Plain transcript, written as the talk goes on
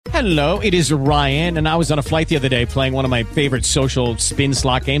Hello, it is Ryan, and I was on a flight the other day playing one of my favorite social spin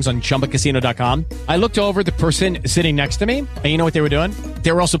slot games on ChumbaCasino.com. I looked over at the person sitting next to me, and you know what they were doing?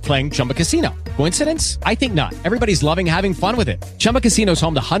 They were also playing Chumba Casino. Coincidence? I think not. Everybody's loving having fun with it. Chumba Casino is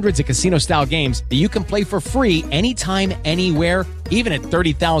home to hundreds of casino-style games that you can play for free anytime, anywhere, even at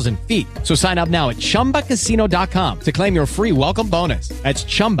 30,000 feet. So sign up now at ChumbaCasino.com to claim your free welcome bonus. That's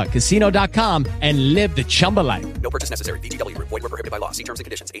ChumbaCasino.com and live the Chumba life. No purchase necessary. VGW. Void where prohibited by law. See terms and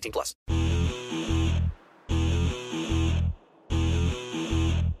conditions. 18 plus.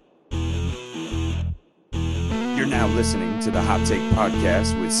 You're now listening to the Hot Take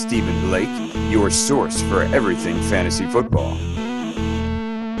Podcast with Stephen Blake, your source for everything fantasy football.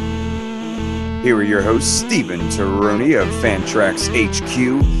 Here are your hosts, Stephen Taroni of Fantrax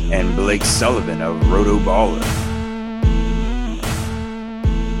HQ and Blake Sullivan of Rotoballer.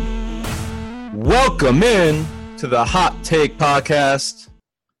 Welcome in to the Hot Take Podcast.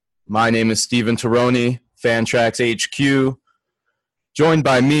 My name is Stephen Taroni, Fantrax HQ. Joined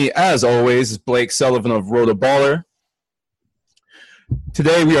by me, as always, is Blake Sullivan of Rotoballer.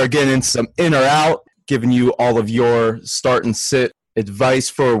 Today we are getting into some in or out, giving you all of your start and sit advice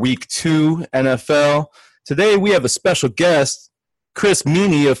for Week 2 NFL. Today we have a special guest, Chris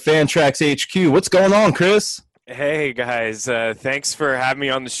Meany of Fantrax HQ. What's going on, Chris? Hey, guys. Thanks for having me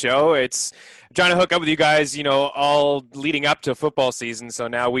on the show. I'm trying to hook up with you guys, all leading up to football season. So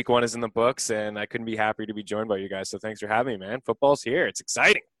now Week 1 is in the books, and I couldn't be happier to be joined by you guys. So thanks for having me, man. Football's here. It's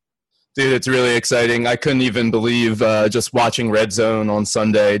exciting. Dude, it's really exciting. I couldn't even believe just watching Red Zone on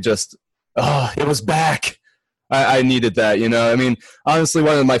Sunday. It was back. I needed that, I mean, honestly,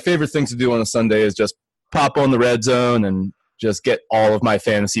 one of my favorite things to do on a Sunday is just pop on the Red Zone and just get all of my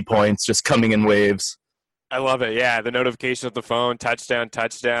fantasy points just coming in waves. I love it. Yeah, the notification of the phone, touchdown,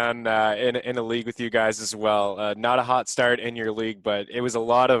 in a league with you guys as well. Not a hot start in your league, but it was a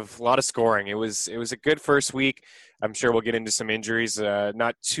lot of scoring. It was a good first week. I'm sure we'll get into some injuries.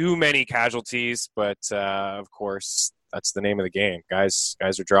 Not too many casualties, but of course that's the name of the game. Guys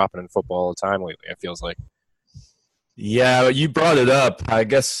are dropping in football all the time lately. It feels like. Yeah, you brought it up. I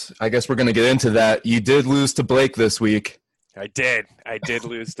guess we're gonna get into that. You did lose to Blake this week. I did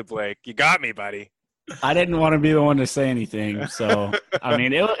lose to Blake. You got me, buddy. I didn't want to be the one to say anything, so I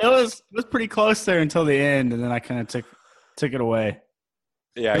mean, it was pretty close there until the end, and then I kind of took it away.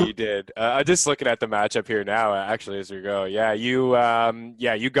 Yeah, you did. I'm just looking at the matchup here now, actually, as we go. Yeah, you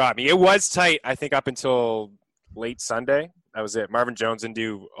got me. It was tight, I think, up until late Sunday. That was it. Marvin Jones didn't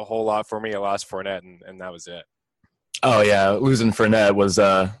do a whole lot for me. I lost Fournette, and that was it. Oh yeah, losing Fournette was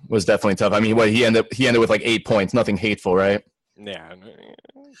definitely tough. I mean, he ended with like 8 points. Nothing hateful, right? Yeah,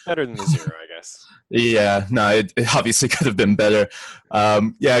 better than the 0, I guess. Yeah, no, it obviously could have been better.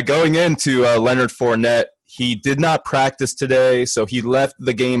 Going into Leonard Fournette, he did not practice today, so he left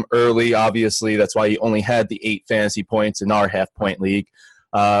the game early, obviously. That's why he only had the 8 fantasy points in our half-point league.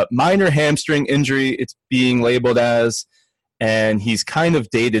 Minor hamstring injury, it's being labeled as, and he's kind of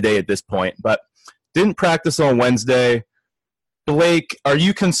day-to-day at this point, but didn't practice on Wednesday. Blake, are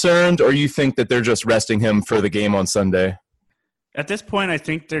you concerned, or you think that they're just resting him for the game on Sunday? At this point, I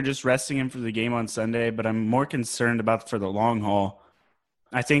think they're just resting him for the game on Sunday, but I'm more concerned about for the long haul.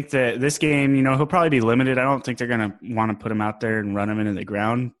 I think that this game, he'll probably be limited. I don't think they're going to want to put him out there and run him into the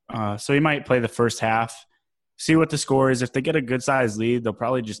ground. So he might play the first half, see what the score is. If they get a good-sized lead, they'll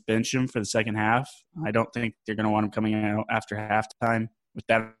probably just bench him for the second half. I don't think they're going to want him coming out after halftime with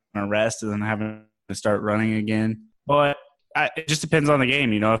that on a rest and then having to start running again. But it just depends on the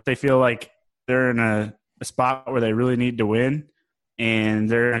game. If they feel like they're in a spot where they really need to win and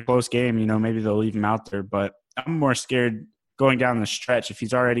they're in a close game, maybe they'll leave him out there. But I'm more scared going down the stretch. If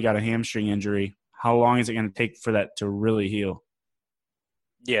he's already got a hamstring injury, how long is it going to take for that to really heal?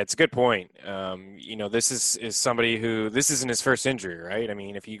 Yeah, it's a good point. This is somebody who – this isn't his first injury, right? I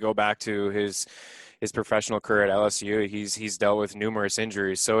mean, if you go back to his professional career at LSU, he's dealt with numerous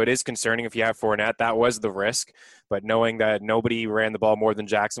injuries. So it is concerning if you have Fournette. That was the risk. But knowing that nobody ran the ball more than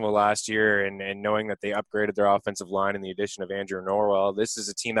Jacksonville last year and knowing that they upgraded their offensive line in the addition of Andrew Norwell, this is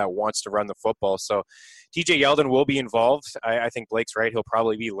a team that wants to run the football. So TJ Yeldon will be involved. I think Blake's right. He'll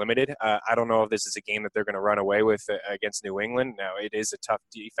probably be limited. I don't know if this is a game that they're going to run away with against New England. Now, it is a tough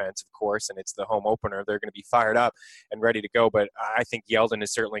defense, of course, and it's the home opener. They're going to be fired up and ready to go. But I think Yeldon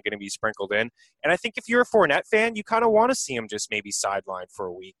is certainly going to be sprinkled in. And I think if you're a Fournette fan, you kind of want to see him just maybe sidelined for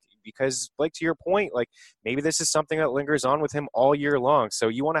a week. Because, Blake, to your point, maybe this is something that lingers on with him all year long. So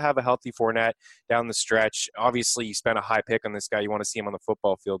you want to have a healthy Fournette down the stretch. Obviously, you spent a high pick on this guy. You want to see him on the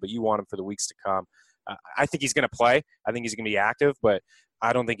football field, but you want him for the weeks to come. I think he's going to play. I think he's going to be active, but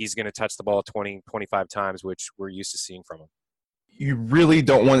I don't think he's going to touch the ball 20, 25 times, which we're used to seeing from him. you really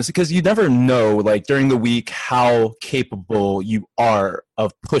don't want to, because you never know, like during the week, how capable you are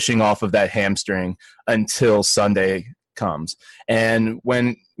of pushing off of that hamstring until Sunday comes. And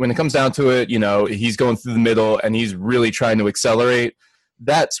when it comes down to it, he's going through the middle and he's really trying to accelerate.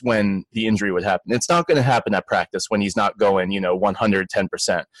 That's when the injury would happen. It's not going to happen at practice when he's not going,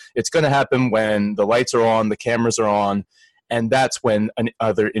 110%. It's going to happen when the lights are on, the cameras are on, and that's when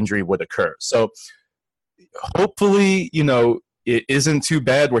another injury would occur. So hopefully, it isn't too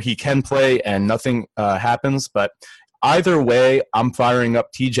bad where he can play and nothing happens. But either way, I'm firing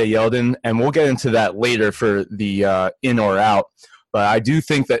up TJ Yeldon, and we'll get into that later for the in or out. But I do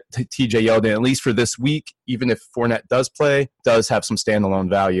think that TJ Yeldon, at least for this week, even if Fournette does play, does have some standalone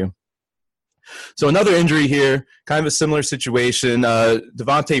value. So another injury here, kind of a similar situation.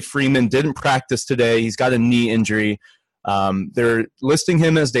 Devontae Freeman didn't practice today. He's got a knee injury. They're listing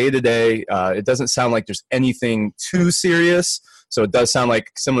him as day-to-day. It doesn't sound like there's anything too serious. So it does sound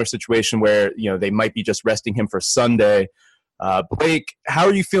like a similar situation where, they might be just resting him for Sunday. Blake, how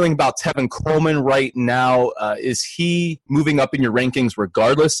are you feeling about Tevin Coleman right now? Is he moving up in your rankings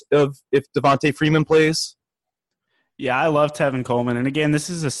regardless of if Devontae Freeman plays? Yeah, I love Tevin Coleman. And again, this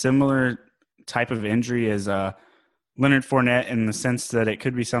is a similar type of injury as Leonard Fournette in the sense that it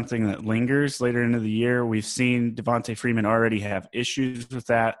could be something that lingers later into the year. We've seen Devontae Freeman already have issues with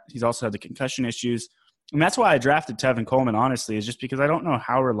that. He's also had the concussion issues. And that's why I drafted Tevin Coleman, honestly, is just because I don't know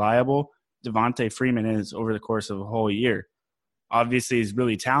how reliable Devontae Freeman is over the course of a whole year. Obviously, he's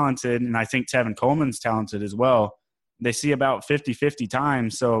really talented, and I think Tevin Coleman's talented as well. They see about 50-50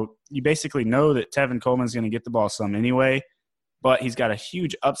 times, so you basically know that Tevin Coleman's going to get the ball some anyway, but he's got a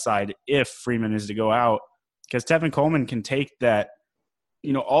huge upside if Freeman is to go out, because Tevin Coleman can take that,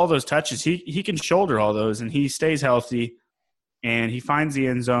 all those touches. He can shoulder all those, and he stays healthy, and he finds the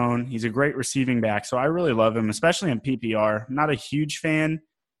end zone. He's a great receiving back, so I really love him, especially in PPR. I'm not a huge fan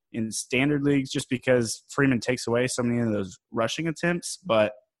in standard leagues just because Freeman takes away so many of those rushing attempts.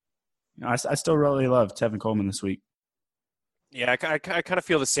 But I still really love Tevin Coleman this week. Yeah, I kind of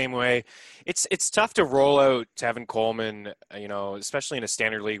feel the same way. It's tough to roll out Tevin Coleman, especially in a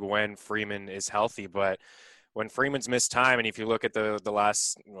standard league when Freeman is healthy. But when Freeman's missed time, and if you look at the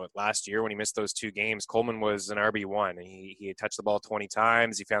last year when he missed those 2 games, Coleman was an RB1. He had touched the ball 20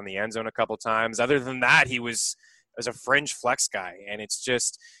 times. He found the end zone a couple times. Other than that, he was as a fringe flex guy, and it's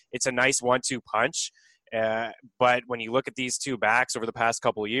a nice 1-2 punch. But when you look at these 2 backs over the past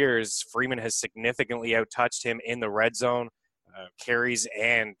couple of years, Freeman has significantly outtouched him in the red zone, carries,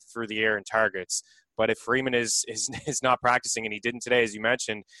 and through the air and targets. But if Freeman is not practicing, and he didn't today, as you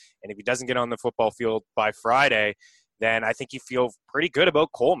mentioned, and if he doesn't get on the football field by Friday, then I think you feel pretty good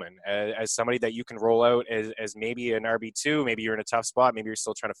about Coleman as somebody that you can roll out as maybe an RB2. Maybe you're in a tough spot. Maybe you're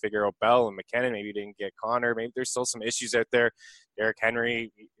still trying to figure out Bell and McKinnon. Maybe you didn't get Connor. Maybe there's still some issues out there. Derrick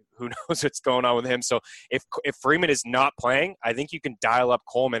Henry, who knows what's going on with him. So if Freeman is not playing, I think you can dial up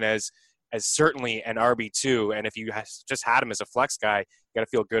Coleman as certainly an RB2. And if you just had him as a flex guy, you got to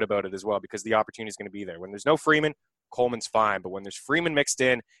feel good about it as well, because the opportunity is going to be there. When there's no Freeman, Coleman's fine. But when there's Freeman mixed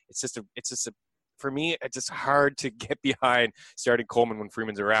in, it's just for me, it's just hard to get behind starting Coleman when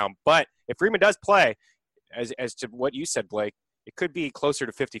Freeman's around. But if Freeman does play, as to what you said, Blake, it could be closer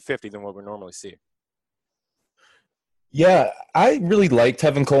to 50-50 than what we normally see. Yeah, I really like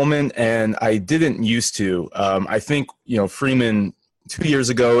Tevin Coleman, and I didn't used to. I think, Freeman 2 years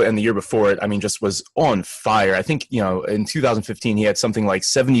ago and the year before it, just was on fire. I think, in 2015, he had something like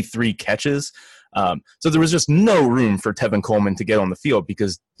 73 catches. So there was just no room for Tevin Coleman to get on the field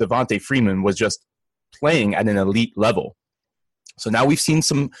because Devontae Freeman was just playing at an elite level. So now we've seen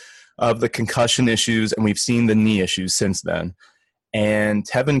some of the concussion issues and we've seen the knee issues since then. And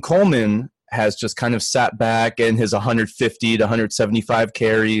Tevin Coleman has just kind of sat back in his 150 to 175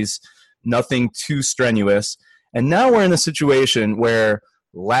 carries, nothing too strenuous. And now we're in a situation where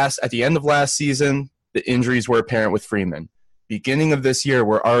at the end of last season, the injuries were apparent with Freeman. Beginning of this year,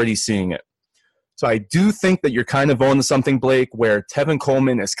 we're already seeing it. So I do think that you're kind of on to something, Blake, where Tevin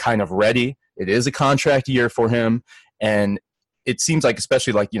Coleman is kind of ready. It is a contract year for him. And it seems like,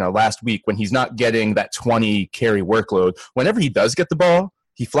 especially last week when he's not getting that 20 carry workload, whenever he does get the ball,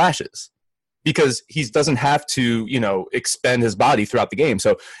 he flashes because he doesn't have to, expend his body throughout the game.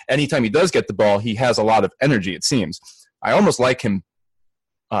 So anytime he does get the ball, he has a lot of energy, it seems. I almost like him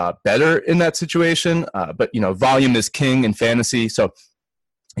better in that situation. But, volume is king in fantasy. So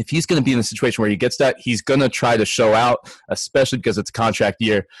if he's going to be in a situation where he gets that, he's going to try to show out, especially because it's a contract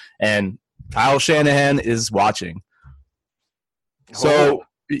year. And Kyle Shanahan is watching. So,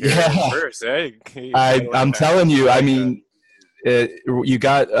 yeah, first, eh? I'm telling you, you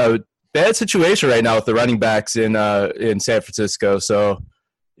got bad situation right now with the running backs in San Francisco. So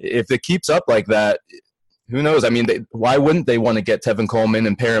if it keeps up like that, who knows? I mean, why wouldn't they want to get Tevin Coleman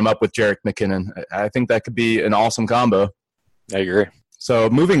and pair him up with Jerick McKinnon? I think that could be an awesome combo. I agree. So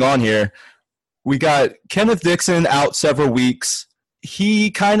moving on here, we got Kenneth Dixon out several weeks.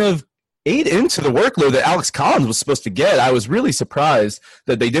 He kind of ate into the workload that Alex Collins was supposed to get. I was really surprised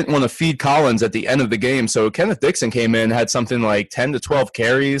that they didn't want to feed Collins at the end of the game. So Kenneth Dixon came in, had something like 10 to 12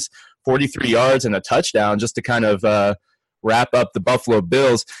 carries, 43 yards, and a touchdown just to kind of wrap up the Buffalo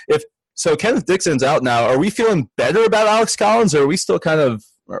Bills. So Kenneth Dixon's out now. Are we feeling better about Alex Collins, or are we still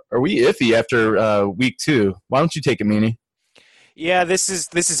are we iffy after week 2? Why don't you take it, Meanie? Yeah, this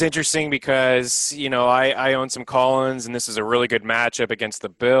is interesting because, I own some Collins, and this is a really good matchup against the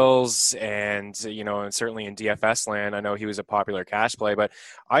Bills, and, and certainly in DFS land, I know he was a popular cash play, but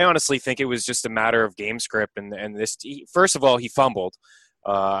I honestly think it was just a matter of game script, and this, first of all, he fumbled.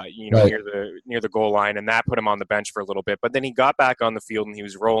 Right. near the goal line, and that put him on the bench for a little bit. But then he got back on the field and he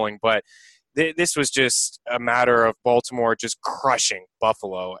was rolling. But this was just a matter of Baltimore just crushing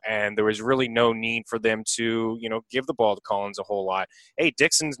Buffalo, and there was really no need for them to, give the ball to Collins a whole lot. Hey,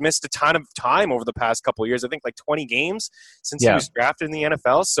 Dixon's missed a ton of time over the past couple of years. I think like 20 games since he was drafted in the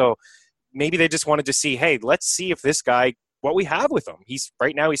NFL. So maybe they just wanted to see, hey, let's see if this guy, what we have with him.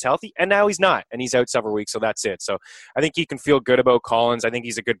 Right now he's healthy, and now he's not, and he's out several weeks, so that's it. So I think he can feel good about Collins. I think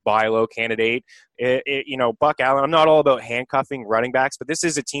he's a good buy low candidate. Buck Allen, I'm not all about handcuffing running backs, but this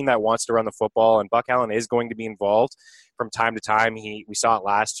is a team that wants to run the football, and Buck Allen is going to be involved from time to time. We saw it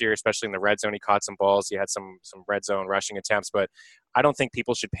last year, especially in the red zone. He caught some balls. He had some red zone rushing attempts, but I don't think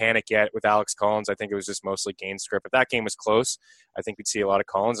people should panic yet with Alex Collins. I think it was just mostly game script. If that game was close, I think we'd see a lot of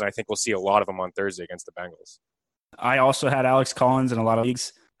Collins, and I think we'll see a lot of them on Thursday against the Bengals. I also had Alex Collins in a lot of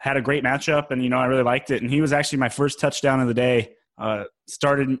leagues. Had a great matchup, and I really liked it. And he was actually my first touchdown of the day.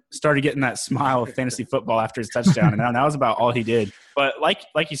 Started getting that smile of fantasy football after his touchdown, and that was about all he did. But like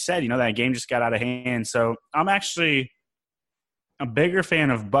you said, that game just got out of hand. So I'm actually a bigger fan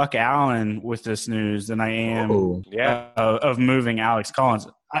of Buck Allen with this news than I am of moving Alex Collins.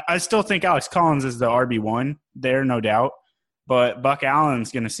 I still think Alex Collins is the RB1 there, no doubt. But Buck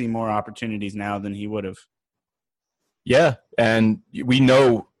Allen's going to see more opportunities now than he would have. Yeah, and we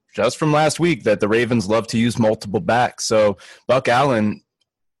know just from last week that the Ravens love to use multiple backs. So Buck Allen,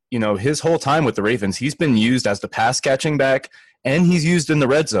 his whole time with the Ravens, he's been used as the pass-catching back, and he's used in the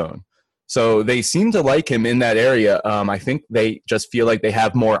red zone. So they seem to like him in that area. I think they just feel like they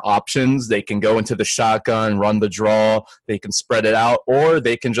have more options. They can go into the shotgun, run the draw, they can spread it out, or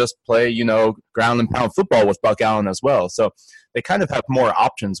they can just play, ground and pound football with Buck Allen as well. So they kind of have more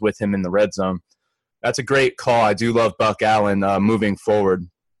options with him in the red zone. That's a great call. I do love Buck Allen moving forward.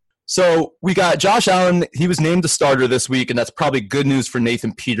 So we got Josh Allen. He was named the starter this week, and that's probably good news for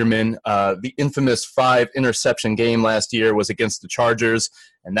Nathan Peterman. The infamous 5-interception game last year was against the Chargers,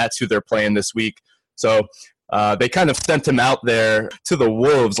 and that's who they're playing this week. So they kind of sent him out there to the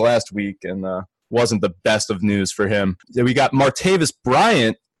Wolves last week, and wasn't the best of news for him. Then we got Martavis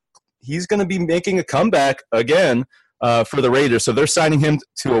Bryant. He's going to be making a comeback again for the Raiders. So they're signing him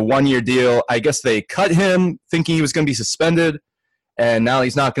to a 1-year deal. I guess they cut him thinking he was going to be suspended, and now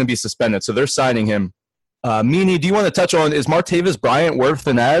he's not going to be suspended. So they're signing him. Meanie, do you want to touch on, is Martavis Bryant worth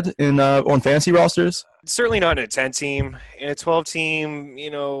an ad on fantasy rosters? Certainly not in a 10-team. In a 12-team,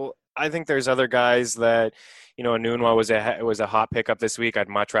 I think there's other guys that, Enunwa was a hot pickup this week. I'd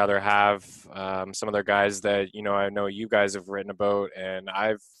much rather have some other guys that, I know you guys have written about, and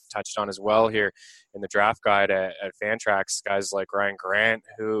I've touched on as well here in the draft guide at Fantrax. Guys like Ryan Grant,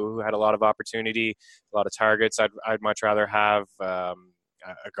 who had a lot of opportunity, a lot of targets. I'd much rather have a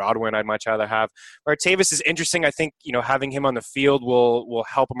Godwin. I'd much rather have. Martavis is interesting. I think having him on the field will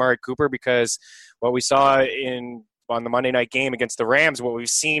help Amari Cooper, because what we saw on the Monday night game against the Rams,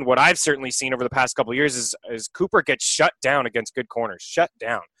 what I've certainly seen over the past couple of years is Cooper gets shut down against good corners. Shut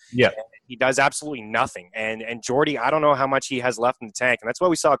down. Yeah. And he does absolutely nothing. And Jordy, I don't know how much he has left in the tank. And that's why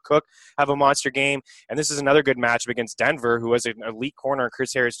we saw Cook have a monster game. And this is another good matchup against Denver, who has an elite corner.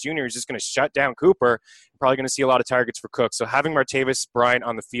 Chris Harris Jr. is just going to shut down Cooper. Probably going to see a lot of targets for Cook. So having Martavis Bryant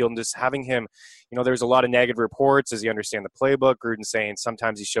on the field and just having him, there's a lot of negative reports. Does he understand the playbook? Gruden saying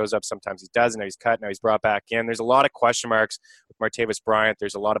sometimes he shows up, sometimes he doesn't. Now he's cut, now he's brought back in. There's a lot of question marks with Martavis Bryant.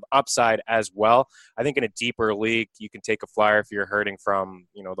 There's a lot of upside as well. I think in a deeper league, you can take a flyer if you're hurting from,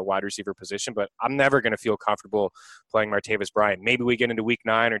 the wide receiver position, but I'm never going to feel comfortable playing Martavis Bryant. Maybe we get into week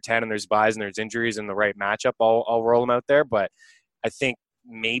 9 or 10 and there's buys and there's injuries in the right matchup. I'll roll him out there, but I think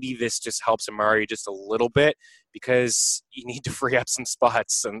maybe this just helps Amari just a little bit, because you need to free up some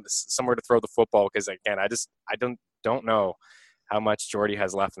spots and somewhere to throw the football. Because again, I don't know how much Jordy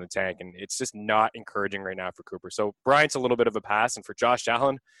has left in the tank, and it's just not encouraging right now for Cooper. So Bryant's a little bit of a pass, and for Josh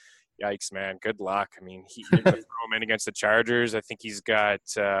Allen, yikes, man, good luck. I mean, you're going to throw him in against the Chargers. I think he's got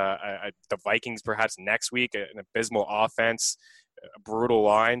the Vikings perhaps next week, an abysmal offense, a brutal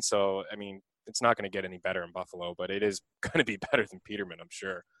line. So, I mean, it's not going to get any better in Buffalo, but it is going to be better than Peterman, I'm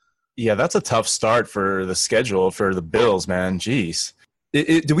sure. Yeah, that's a tough start for the schedule for the Bills, man. Jeez.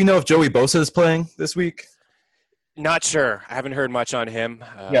 Do we know if Joey Bosa is playing this week? Not sure. I haven't heard much on him.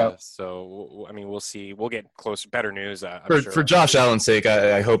 Yeah. So, I mean, we'll see. We'll get closer, better news. For Josh Allen's sake,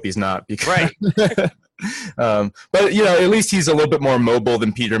 I hope he's not. Because right. But, at least he's a little bit more mobile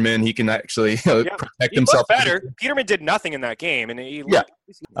than Peterman. He can actually protect himself better. Peterman did nothing in that game. And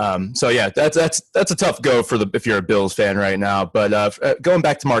that's a tough go if you're a Bills fan right now. But going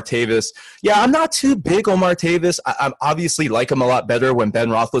back to Martavis, I'm not too big on Martavis. I obviously like him a lot better when Ben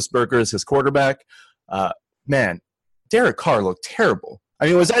Roethlisberger is his quarterback. Man, Derek Carr looked terrible. I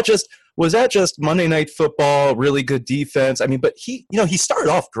mean, was that just Monday Night Football, really good defense? I mean, but he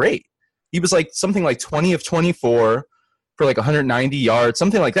started off great. He was like something like 20 of 24 for like 190 yards,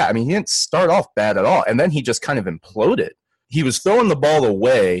 something like that. I mean, he didn't start off bad at all. And then he just kind of imploded. He was throwing the ball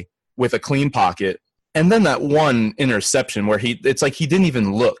away with a clean pocket. And then that one interception where it's like he didn't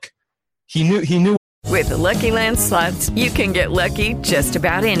even look. He knew. With the Lucky Land Slots, you can get lucky just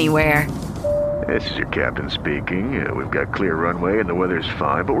about anywhere. This is your captain speaking. We've got clear runway and the weather's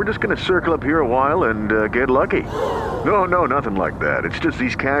fine, but we're just going to circle up here a while and get lucky. No, nothing like that. It's just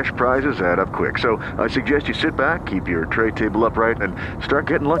these cash prizes add up quick. So I suggest you sit back, keep your tray table upright, and start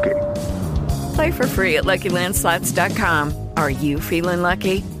getting lucky. Play for free at LuckyLandSlots.com. Are you feeling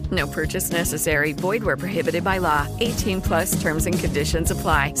lucky? No purchase necessary. Void where prohibited by law. 18+ terms and conditions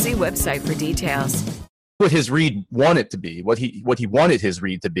apply. See website for details. What his read wanted to be, what he wanted his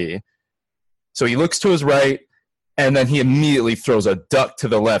read to be. So he looks to his right, and then he immediately throws a duck to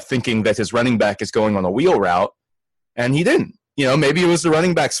the left, thinking that his running back is going on a wheel route, and he didn't. Maybe it was the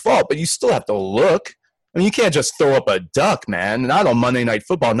running back's fault, but you still have to look. I mean, you can't just throw up a duck, man, not on Monday Night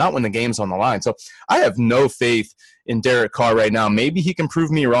Football, not when the game's on the line. So I have no faith in Derek Carr right now. Maybe he can prove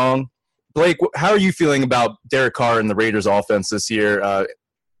me wrong. Blake, how are you feeling about Derek Carr and the Raiders' offense this year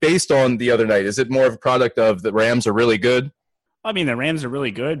based on the other night? Is it more of a product of the Rams are really good? I mean, the Rams are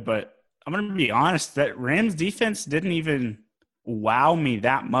really good, but I'm going to be honest, that Rams defense didn't even wow me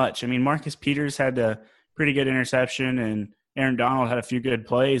that much. I mean, Marcus Peters had a pretty good interception and Aaron Donald had a few good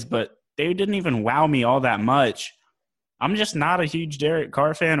plays, but they didn't even wow me all that much. I'm just not a huge Derek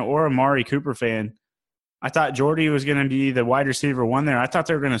Carr fan or Amari Cooper fan. I thought Jordy was going to be the wide receiver one there. I thought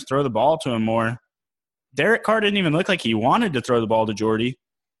they were going to throw the ball to him more. Derek Carr didn't even look like he wanted to throw the ball to Jordy.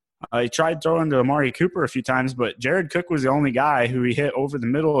 He tried throwing to Amari Cooper a few times, but Jared Cook was the only guy who he hit over the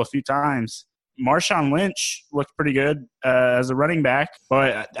middle a few times. Marshawn Lynch looked pretty good as a running back,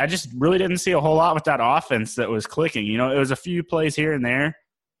 but I just really didn't see a whole lot with that offense that was clicking. It was a few plays here and there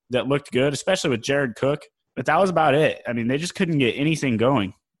that looked good, especially with Jared Cook, but that was about it. I mean, they just couldn't get anything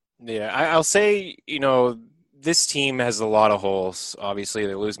going. Yeah, I'll say, this team has a lot of holes. Obviously,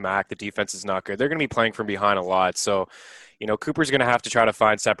 they lose Mack. The defense is not good. They're going to be playing from behind a lot, so Cooper's going to have to try to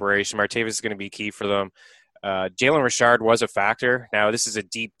find separation. Martavis is going to be key for them. Jalen Richard was a factor. Now, this is a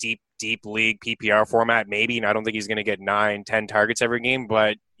deep league PPR format, maybe, and I don't think he's going to get 9-10 targets every game,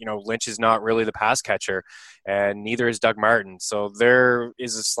 but, Lynch is not really the pass catcher, and neither is Doug Martin. So there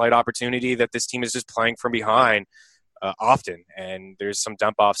is a slight opportunity that this team is just playing from behind often, and there's some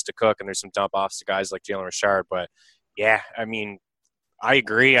dump-offs to Cook, and there's some dump-offs to guys like Jalen Richard. But, yeah, I mean, I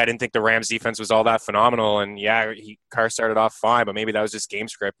agree. I didn't think the Rams defense was all that phenomenal. And Carr started off fine, but maybe that was just game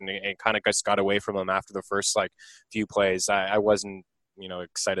script and it kind of just got away from him after the first few plays. I wasn't,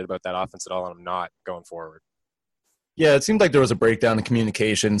 excited about that offense at all, and I'm not going forward. Yeah, it seemed like there was a breakdown in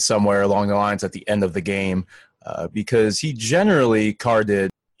communication somewhere along the lines at the end of the game because Carr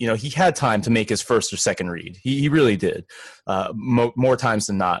did, he had time to make his first or second read. He really did, more times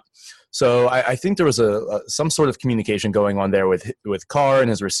than not. So I think there was some sort of communication going on there with Carr and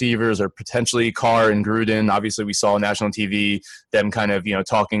his receivers, or potentially Carr and Gruden. Obviously, we saw on national TV them kind of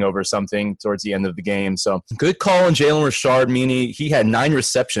talking over something towards the end of the game. So good call on Jalen Richard, meaning he had 9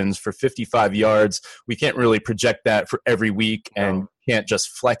 receptions for 55 yards. We can't really project that for every week and can't just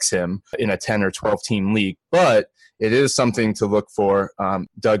flex him in a 10 or 12 team league, but it is something to look for.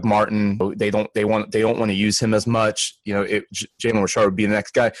 Doug Martin, they don't want to use him as much. Jalen Richard would be the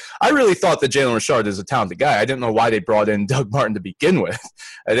next guy. I really thought that Jalen Richard is a talented guy. I didn't know why they brought in Doug Martin to begin with.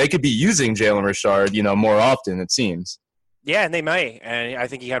 They could be using Jalen Richard, more often, it seems. Yeah, and they might. And I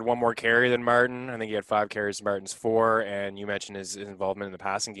think he had one more carry than Martin. I think he had 5 carries, Martin's 4. And you mentioned his involvement in the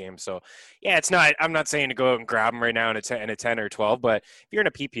passing game. So, yeah, it's not. I'm not saying to go out and grab him right now in a 10 or 12. But if you're in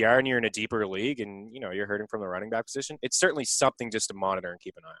a PPR and you're in a deeper league and you're hurting from the running back position, it's certainly something just to monitor and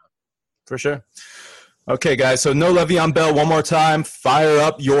keep an eye on. For sure. Okay, guys. So no Le'Veon Bell. One more time. Fire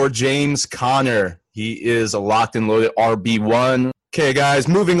up your James Conner. He is a locked and loaded RB1. Okay, guys.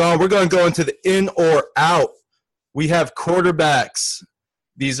 Moving on. We're going to go into the in or out. We have quarterbacks.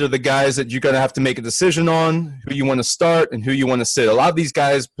 These are the guys that you're going to have to make a decision on, who you want to start and who you want to sit. A lot of these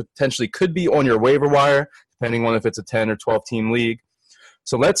guys potentially could be on your waiver wire, depending on if it's a 10 or 12-team league.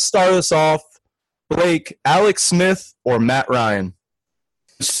 So let's start us off. Blake, Alex Smith or Matt Ryan?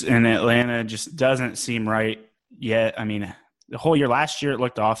 In Atlanta just doesn't seem right yet. I mean, the whole year, last year it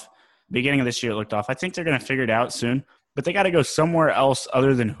looked off. Beginning of this year it looked off. I think they're going to figure it out soon, but they got to go somewhere else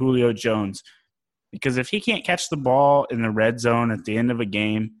other than Julio Jones. Because if he can't catch the ball in the red zone at the end of a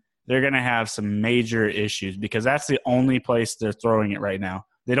game, they're going to have some major issues because that's the only place they're throwing it right now.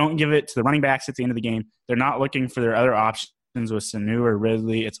 They don't give it to the running backs at the end of the game. They're not looking for their other options with Sanu or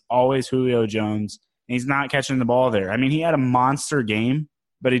Ridley. It's always Julio Jones, and he's not catching the ball there. I mean, he had a monster game,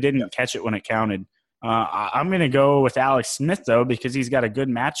 but he didn't catch it when it counted. I'm going to go with Alex Smith, though, because he's got a good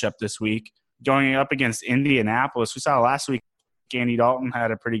matchup this week going up against Indianapolis. We saw last week Andy Dalton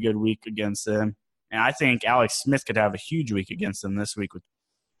had a pretty good week against them. And I think Alex Smith could have a huge week against them this week.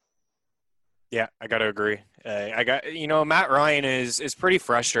 Yeah, I got to agree. Matt Ryan is pretty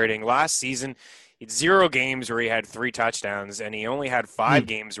frustrating. Last season, he had 0 games where he had 3 touchdowns, and he only had 5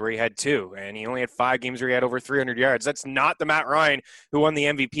 games where he had 2, and he only had 5 games where he had over 300 yards. That's not the Matt Ryan who won the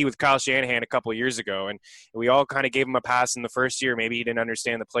MVP with Kyle Shanahan a couple of years ago, and we all kind of gave him a pass in the first year. Maybe he didn't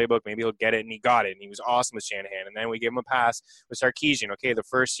understand the playbook. Maybe he'll get it, and he got it, and he was awesome with Shanahan. And then we gave him a pass with Sarkisian, okay, the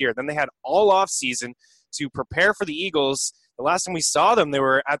first year. Then they had all offseason to prepare for the Eagles. The last time we saw them, they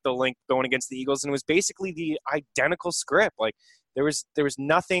were at the link going against the Eagles, and it was basically the identical script. Like, there was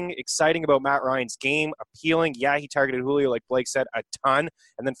nothing exciting about Matt Ryan's game, appealing. Yeah, he targeted Julio, like Blake said, a ton,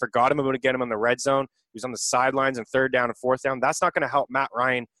 and then forgot him about to get him on the red zone. He was on the sidelines on 3rd down and 4th down. That's not going to help Matt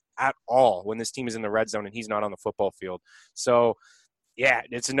Ryan at all when this team is in the red zone and he's not on the football field. So, yeah,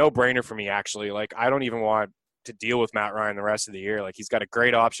 it's a no-brainer for me, actually. Like, I don't even want to deal with Matt Ryan the rest of the year. Like, he's got a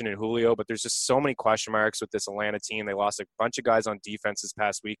great option in Julio, but there's just so many question marks with this Atlanta team. They lost a bunch of guys on defense this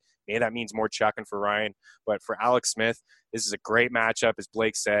past week. Maybe that means more chucking for Ryan. But for Alex Smith, this is a great matchup, as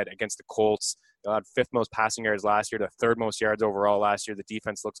Blake said, against the Colts. They had 5th most passing yards last year, the 3rd most yards overall last year. The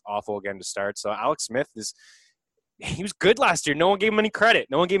defense looks awful again to start. So Alex Smith he was good last year. No one gave him any credit.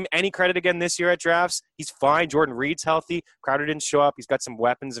 No one gave him any credit again this year at drafts. He's fine. Jordan Reed's healthy. Crowder didn't show up. He's got some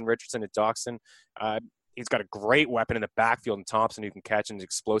weapons in Richardson and Doxson. He's got a great weapon in the backfield in Thompson who can catch and is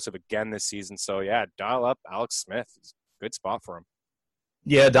explosive again this season. So, yeah, dial up Alex Smith. It's a good spot for him.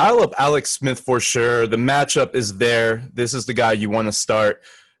 Yeah, dial up Alex Smith for sure. The matchup is there. This is the guy you want to start.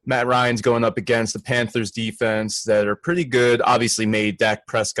 Matt Ryan's going up against the Panthers defense that are pretty good. Obviously made Dak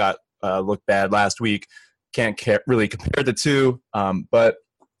Prescott look bad last week. Can't really compare the two. But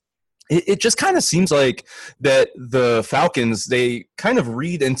it just kind of seems like that the Falcons, they kind of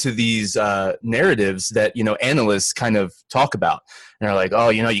read into these narratives that, analysts kind of talk about. And they're like, oh,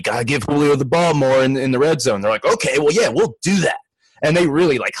 you got to give Julio the ball more in the red zone. They're like, okay, well, yeah, we'll do that. And they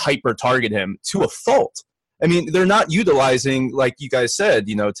really, hyper-target him to a fault. I mean, they're not utilizing, like you guys said,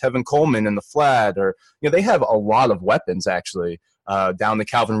 Tevin Coleman in the flat. Or, they have a lot of weapons, actually, down to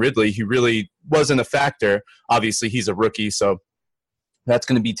Calvin Ridley. He really wasn't a factor. Obviously, he's a rookie, so that's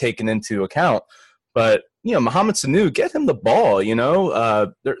going to be taken into account. But, Mohamed Sanu, get him the ball,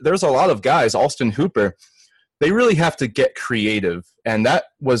 there's a lot of guys, Austin Hooper, they really have to get creative. And that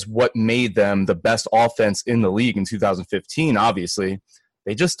was what made them the best offense in the league in 2015, obviously.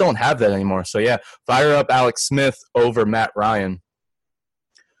 They just don't have that anymore. So, yeah, fire up Alex Smith over Matt Ryan.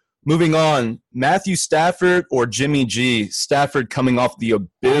 Moving on, Matthew Stafford or Jimmy G. Stafford coming off the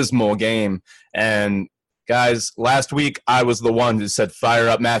abysmal game. And guys, last week I was the one who said fire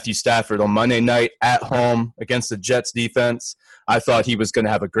up Matthew Stafford on Monday night at home against the Jets defense. I thought he was going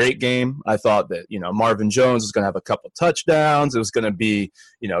to have a great game. I thought that, Marvin Jones was going to have a couple touchdowns. It was going to be,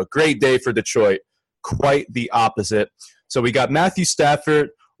 a great day for Detroit. Quite the opposite. So we got Matthew Stafford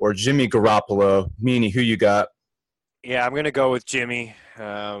or Jimmy Garoppolo. Meanie, who you got? Yeah, I'm going to go with Jimmy.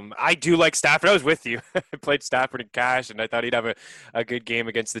 I do like Stafford. I was with you. I played Stafford in cash, and I thought he'd have a good game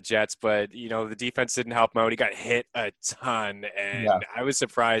against the Jets. But, the defense didn't help him out. He got hit a ton, and I was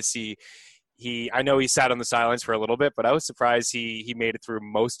surprised I know he sat on the sidelines for a little bit, but I was surprised he made it through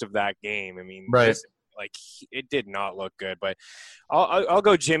most of that game. I mean, right. It did not look good. But I'll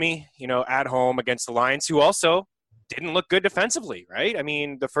go Jimmy, at home against the Lions, who also didn't look good defensively, right? I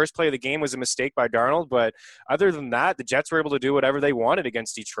mean, the first play of the game was a mistake by Darnold, but other than that, the Jets were able to do whatever they wanted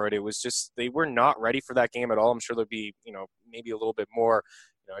against Detroit. It was just they were not ready for that game at all. I'm sure there'll be, maybe a little bit more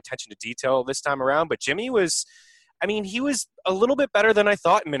attention to detail this time around. But Jimmy was – he was a little bit better than I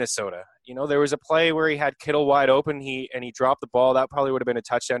thought in Minnesota. There was a play where he had Kittle wide open, and he dropped the ball. That probably would have been a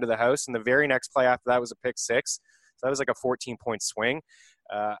touchdown to the house. And the very next play after that was a pick six. So that was like a 14-point swing.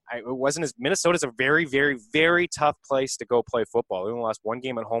 Minnesota's a very, very, very tough place to go play football. They only lost one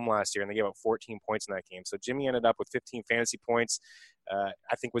game at home last year, and they gave up 14 points in that game. So Jimmy ended up with 15 fantasy points.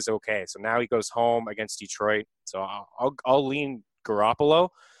 I think was okay. So now he goes home against Detroit. So I'll lean Garoppolo.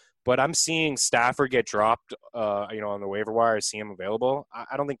 But I'm seeing Stafford get dropped, on the waiver wire. I see him available.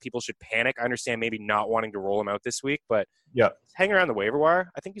 I don't think people should panic. I understand maybe not wanting to roll him out this week, but hang around the waiver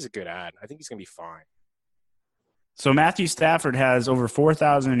wire. I think he's a good ad. I think he's going to be fine. So Matthew Stafford has over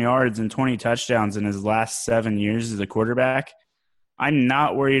 4,000 yards and 20 touchdowns in his last 7 years as a quarterback. I'm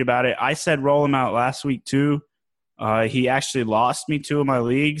not worried about it. I said roll him out last week too. He actually lost me 2 of my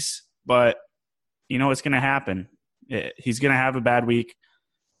leagues, but it's going to happen. He's going to have a bad week.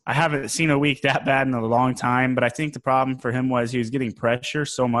 I haven't seen a week that bad in a long time, but I think the problem for him was he was getting pressure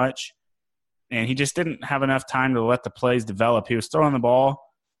so much, and he just didn't have enough time to let the plays develop. He was throwing the ball,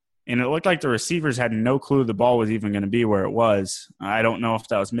 and it looked like the receivers had no clue the ball was even going to be where it was. I don't know if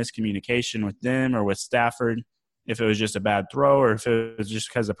that was miscommunication with them or with Stafford, if it was just a bad throw or if it was just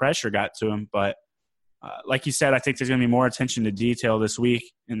because the pressure got to him. But like you said, I think there's going to be more attention to detail this week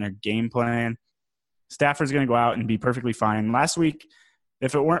in their game plan. Stafford's going to go out and be perfectly fine. Last week,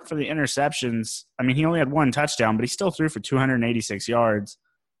 if it weren't for the interceptions, he only had 1 touchdown, but he still threw for 286 yards,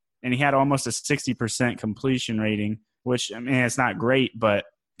 and he had almost a 60% completion rating, which, it's not great, but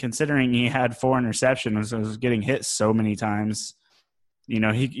considering he had 4 interceptions and was getting hit so many times, he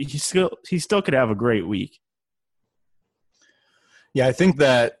still could have a great week. Yeah, I think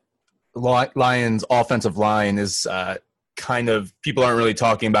that Lions' offensive line is people aren't really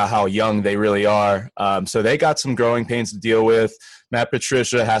talking about how young they really are. So they got some growing pains to deal with. Matt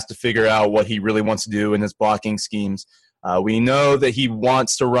Patricia has to figure out what he really wants to do in his blocking schemes. We know that he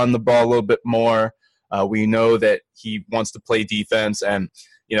wants to run the ball a little bit more. We know that he wants to play defense. And,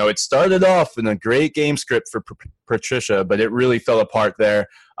 it started off in a great game script for Patricia, but it really fell apart there.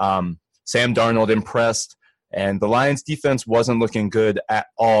 Sam Darnold impressed, and the Lions defense wasn't looking good at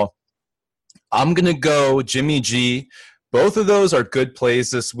all. I'm going to go Jimmy G. Both of those are good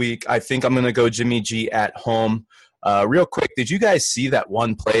plays this week. I think I'm going to go Jimmy G at home. Real quick, did you guys see that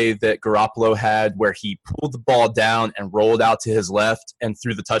one play that Garoppolo had where he pulled the ball down and rolled out to his left and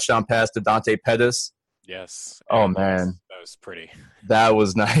threw the touchdown pass to Dante Pettis? Yes. Oh, man. That was pretty. That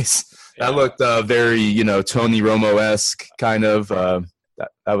was nice. Yeah. That looked very, Tony Romo-esque kind of.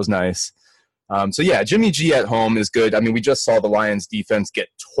 That was nice. Jimmy G at home is good. We just saw the Lions defense get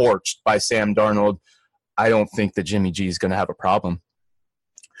torched by Sam Darnold. I don't think that Jimmy G is going to have a problem.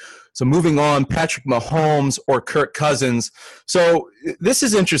 So moving on, Patrick Mahomes or Kirk Cousins. So this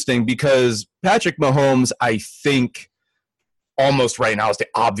is interesting because Patrick Mahomes, I think, almost right now is the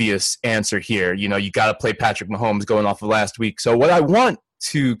obvious answer here. You got to play Patrick Mahomes going off of last week. So what I want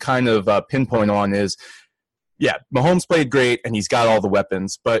to kind of pinpoint on is, Mahomes played great and he's got all the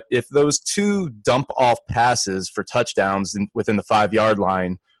weapons. But if those 2 dump-off passes for touchdowns within the 5-yard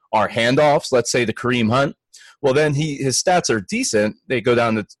line are handoffs, let's say to Kareem Hunt, well, then his stats are decent. They go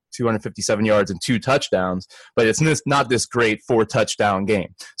down to 257 yards and 2 touchdowns, but it's not this great 4-touchdown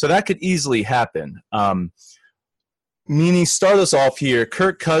game. So that could easily happen. Meaning, start us off here,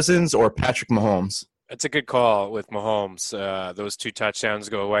 Kirk Cousins or Patrick Mahomes? That's a good call with Mahomes. Those 2 touchdowns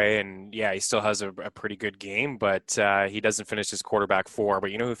go away, and he still has a pretty good game, but he doesn't finish his quarterback 4.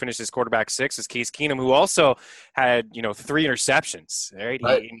 But who finished his quarterback 6 is Case Keenum, who also had 3 interceptions. Right?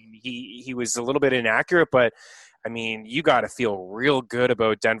 He was a little bit inaccurate, but you got to feel real good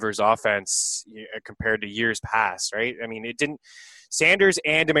about Denver's offense compared to years past, right? It didn't. Sanders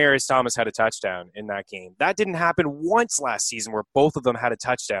and Demaryius Thomas had a touchdown in that game. That didn't happen once last season where both of them had a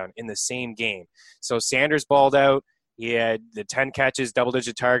touchdown in the same game. So Sanders balled out. He had the 10 catches,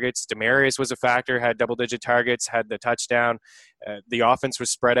 double-digit targets. Demaryius was a factor, had double-digit targets, had the touchdown. The offense was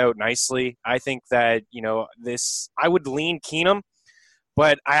spread out nicely. I think that, I would lean Keenum,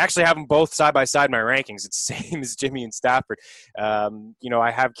 but I actually have them both side by side in my rankings. It's the same as Jimmy and Stafford. I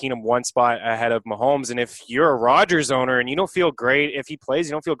have Keenum 1 spot ahead of Mahomes. And if you're a Rodgers owner and you don't feel great, if he plays,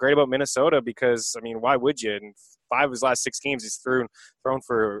 you don't feel great about Minnesota because, why would you? In 5 of his last 6 games, he's thrown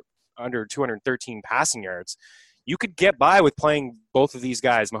for under 213 passing yards. you could get by with playing both of these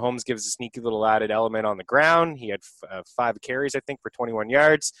guys. Mahomes gives a sneaky little added element on the ground. He had 5 carries, I think, for 21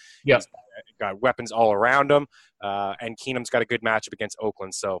 yards. Yeah. He's got weapons all around him. And Keenum's got a good matchup against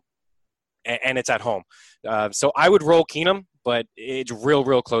Oakland. So, and it's at home. So I would roll Keenum, but it's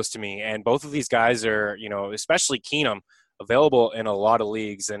real close to me. And both of these guys are, especially Keenum, available in a lot of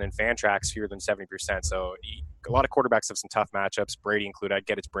leagues and in Fantrax fewer than 70%. So a lot of quarterbacks have some tough matchups, Brady included. I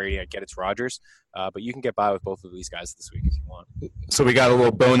get it's Brady, I get it's Rodgers, but you can get by with both of these guys this week if you want. So we got a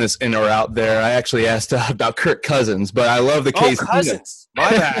little bonus in or out there. I actually asked about Kirk Cousins, but I love the case. Cousins.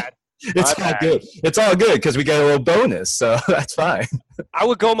 My bad. It's all good. It's all good because we got a little bonus, so that's fine. I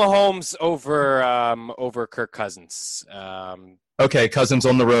would go Mahomes over Kirk Cousins. Okay, Cousins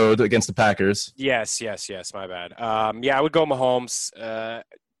on the road against the Packers. Yes, my bad. I would go Mahomes.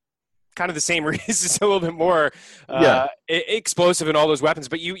 Kind of the same reasons, a little bit more explosive in all those weapons.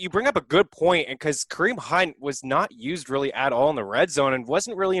 But you bring up a good point, because Kareem Hunt was not used really at all in the red zone and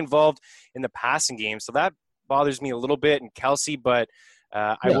wasn't really involved in the passing game. So that bothers me a little bit. And Kelsey, but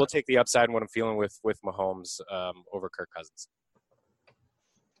I will take the upside in what I'm feeling with Mahomes over Kirk Cousins.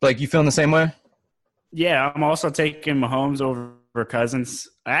 Like, you feeling the same way? Yeah, I'm also taking Mahomes over Cousins.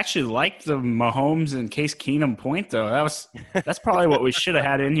 I actually like the Mahomes and Case Keenum point, though. That's probably what we should have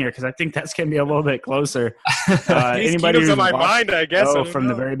had in here, because I think that's going to be a little bit closer. Anybody who's on my mind, I guess. From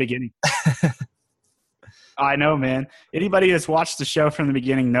the very beginning. I know, man. Anybody that's watched the show from the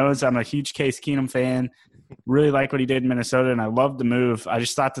beginning knows I'm a huge Case Keenum fan. Really like what he did in Minnesota, and I love the move. I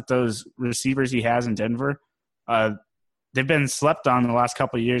just thought that those receivers he has in Denver, they've been slept on the last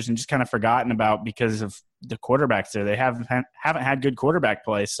couple of years and just kind of forgotten about because of the quarterbacks there. They haven't had good quarterback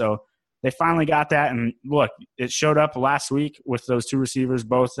play, so they finally got that. And look, it showed up last week with those 2 receivers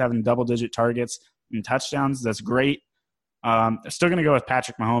both having double-digit targets and touchdowns. That's great. Still going to go with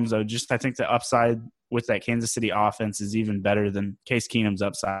Patrick Mahomes, though. I think the upside with that Kansas City offense is even better than Case Keenum's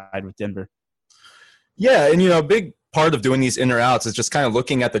upside with Denver. Yeah, and a big part of doing these in or outs is just kind of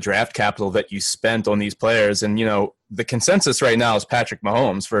looking at the draft capital that you spent on these players. And, the consensus right now is Patrick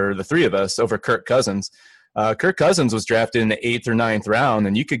Mahomes for the 3 of us over Kirk Cousins. Kirk Cousins was drafted in the 8th or 9th round,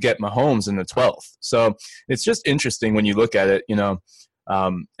 and you could get Mahomes in the 12th. So it's just interesting when you look at it, and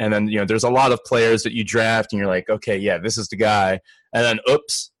then, there's a lot of players that you draft and you're like, okay, yeah, this is the guy. And then,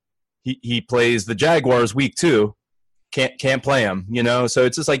 oops, he plays the Jaguars week 2. Can't play him, So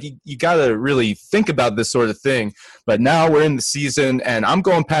it's just like you got to really think about this sort of thing. But now we're in the season, and I'm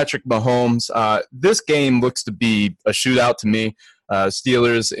going Patrick Mahomes. This game looks to be a shootout to me.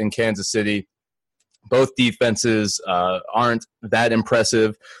 Steelers in Kansas City. Both defenses aren't that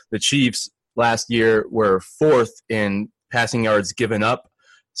impressive. The Chiefs last year were 4th in passing yards given up.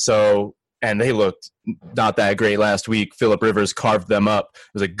 And they looked not that great last week. Phillip Rivers carved them up.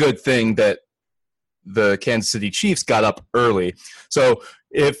 It was a good thing that the Kansas City Chiefs got up early. So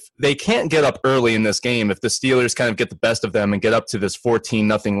if they can't get up early in this game, if the Steelers kind of get the best of them and get up to this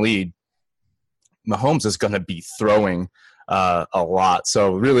 14-0 lead, Mahomes is going to be throwing a lot.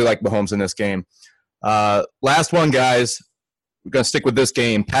 So really like Mahomes in this game. Last one, guys. We're going to stick with this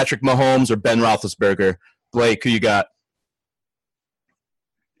game. Patrick Mahomes or Ben Roethlisberger? Blake, who you got?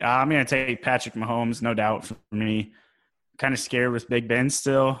 I'm going to take Patrick Mahomes, no doubt for me. Kind of scared with Big Ben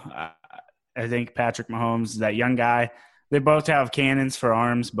still. I think Patrick Mahomes, that young guy, they both have cannons for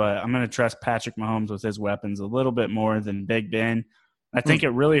arms, but I'm going to trust Patrick Mahomes with his weapons a little bit more than Big Ben. I think it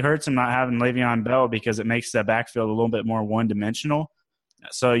really hurts him not having Le'Veon Bell because it makes that backfield a little bit more one-dimensional.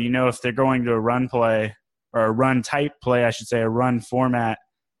 So, if they're going to a run play or a run-type play, I should say, a run format,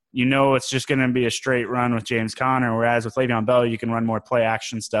 it's just going to be a straight run with James Conner, whereas with Le'Veon Bell, you can run more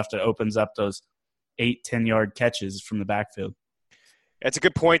play-action stuff that opens up those 8-10-yard catches from the backfield. It's a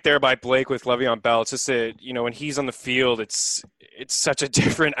good point there by Blake with Le'Veon Bell. It's just that, when he's on the field, it's such a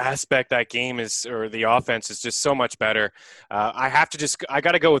different aspect. That game or the offense is just so much better. I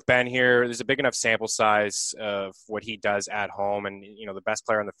got to go with Ben here. There's a big enough sample size of what he does at home. And, the best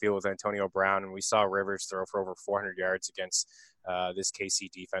player on the field was Antonio Brown. And we saw Rivers throw for over 400 yards against this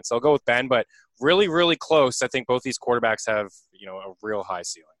KC defense. So I'll go with Ben, but really, really close. I think both these quarterbacks have, a real high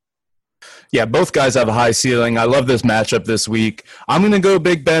ceiling. Yeah, both guys have a high ceiling. I love this matchup this week. I'm going to go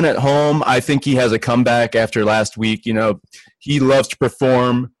Big Ben at home. I think he has a comeback after last week. He loves to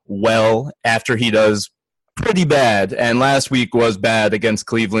perform well after he does pretty bad, and last week was bad against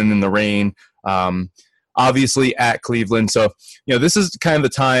Cleveland in the rain, obviously at Cleveland. So, this is kind of the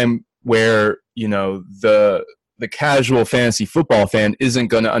time where, the casual fantasy football fan isn't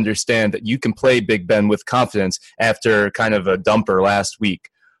going to understand that you can play Big Ben with confidence after kind of a dumper last week.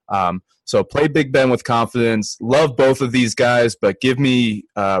 So play Big Ben with confidence. Love both of these guys, but give me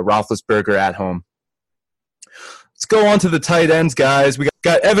Roethlisberger at home. Let's go on to the tight ends, guys. We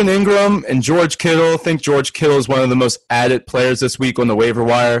got Evan Ingram and George Kittle. I think George Kittle is one of the most added players this week on the waiver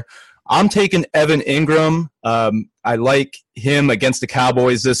wire. I'm taking Evan Ingram. I like him against the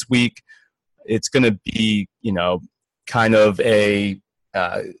Cowboys this week. It's going to be, kind of a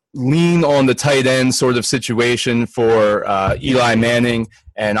lean on the tight end sort of situation for Eli Manning,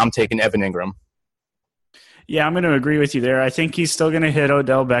 and I'm taking Evan Ingram. Yeah, I'm going to agree with you there. I think he's still going to hit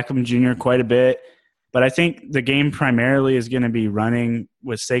Odell Beckham Jr. quite a bit, but I think the game primarily is going to be running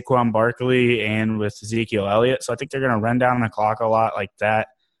with Saquon Barkley and with Ezekiel Elliott. So I think they're going to run down the clock a lot like that.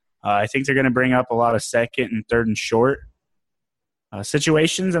 I think they're going to bring up a lot of second and third and short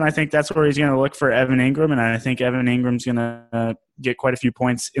situations, and I think that's where he's going to look for Evan Ingram, and I think Evan Ingram's going to get quite a few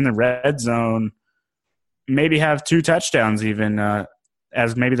points in the red zone, maybe have 2 touchdowns even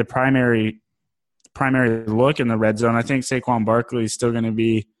as maybe the primary look in the red zone. I think Saquon Barkley is still going to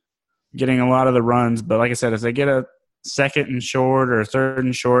be getting a lot of the runs, but like I said, if they get a second and short or a third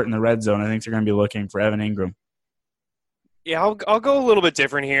and short in the red zone, I think they're going to be looking for Evan Ingram. Yeah, I'll go a little bit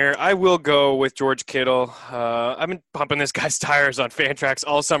different here. I will go with George Kittle. I've been pumping this guy's tires on Fantrax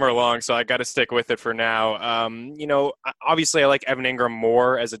all summer long, so I got to stick with it for now. Obviously I like Evan Ingram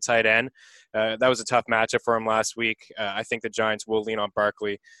more as a tight end. That was a tough matchup for him last week. I think the Giants will lean on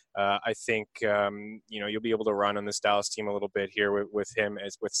Barkley. I think, you'll be able to run on this Dallas team a little bit here with him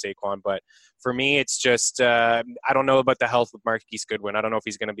as with Saquon. But for me, it's just I don't know about the health of Marquise Goodwin. I don't know if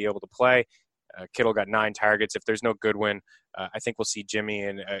he's going to be able to play. Kittle got 9 targets. If there's no Goodwin, I think we'll see Jimmy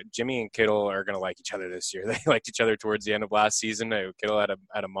and Kittle are going to like each other this year. They liked each other towards the end of last season. Kittle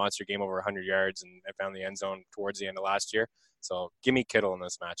had a monster game over 100 yards and found the end zone towards the end of last year. So give me Kittle in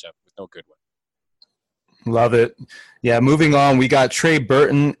this matchup with no Goodwin. Love it. Yeah, moving on, we got Trey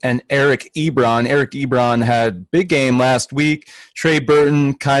Burton and Eric Ebron. Eric Ebron had big game last week. Trey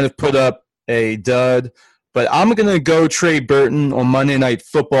Burton kind of put up a dud. But I'm going to go Trey Burton on Monday Night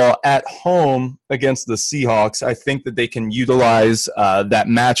Football at home against the Seahawks. I think that they can utilize that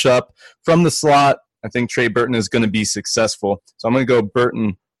matchup from the slot. I think Trey Burton is going to be successful. So I'm going to go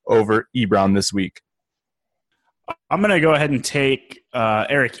Burton over Ebron this week. I'm going to go ahead and take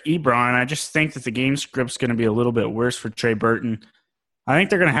Eric Ebron. I just think that the game script's going to be a little bit worse for Trey Burton. I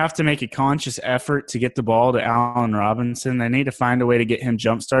think they're going to have to make a conscious effort to get the ball to Allen Robinson. They need to find a way to get him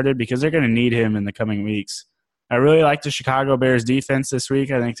jump-started because they're going to need him in the coming weeks. I really like the Chicago Bears defense this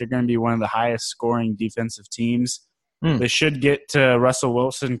week. I think they're going to be one of the highest scoring defensive teams. They should get to Russell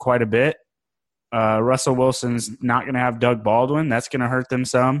Wilson quite a bit. Russell Wilson's not going to have Doug Baldwin. That's going to hurt them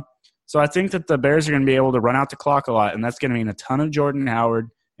some. So I think that the Bears are going to be able to run out the clock a lot, and that's going to mean a ton of Jordan Howard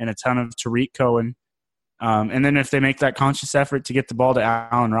and a ton of Tariq Cohen. And then if they make that conscious effort to get the ball to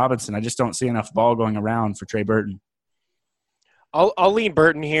Allen Robinson, I just don't see enough ball going around for Trey Burton. I'll lean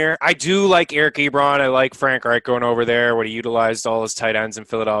Burton here. I do like Eric Ebron. I like Frank Reich going over there when he utilized all his tight ends in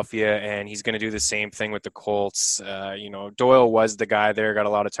Philadelphia, and he's going to do the same thing with the Colts. Doyle was the guy there, got a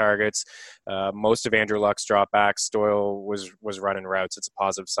lot of targets. Most of Andrew Luck's dropbacks, Doyle was running routes. It's a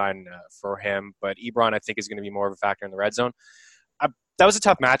positive sign for him. But Ebron, I think, is going to be more of a factor in the red zone. That was a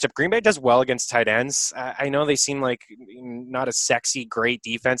tough matchup. Green Bay does well against tight ends. I know they seem like not a sexy, great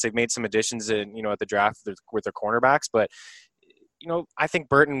defense. They've made some additions at the draft with their cornerbacks, but I think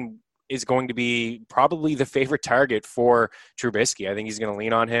Burton is going to be probably the favorite target for Trubisky. I think he's going to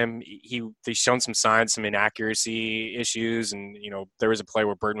lean on him. They've shown some signs, some inaccuracy issues, and there was a play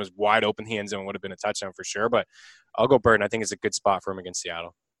where Burton was wide open. The end zone would have been a touchdown for sure. But I'll go Burton. I think it's a good spot for him against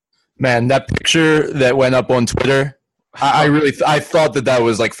Seattle. Man, that picture that went up on Twitter, I thought that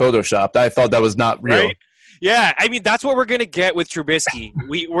was like photoshopped. I thought that was not real. Right? Yeah, I mean that's what we're gonna get with Trubisky.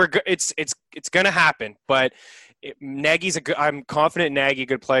 It's gonna happen, but. I'm confident Nagy,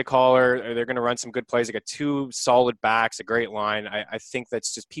 good play caller. They're going to run some good plays. They got 2 solid backs, a great line. I think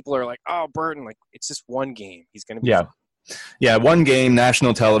that's just people are like, oh, Burton, like it's just one game. He's going to be Yeah, one game,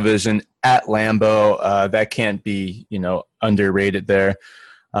 national television at Lambeau. That can't be, underrated there.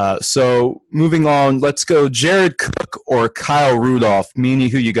 So moving on, let's go Jared Cook or Kyle Rudolph. Meanie,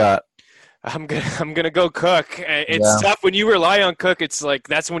 who you got? I'm gonna go Cook. It's tough when you rely on Cook. It's like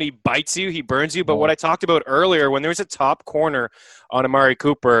that's when he bites you, he burns you. But what I talked about earlier, when there's a top corner on Amari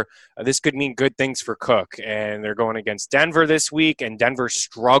Cooper, this could mean good things for Cook. And they're going against Denver this week, and Denver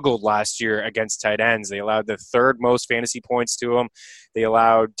struggled last year against tight ends. They allowed the 3rd most fantasy points to them. They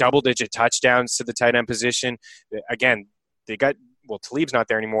allowed double-digit touchdowns to the tight end position. Again, they got Talib's not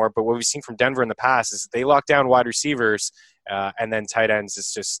there anymore, but what we've seen from Denver in the past is they lock down wide receivers, and then tight ends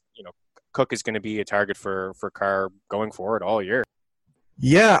is just Cook is going to be a target for Carr going forward all year.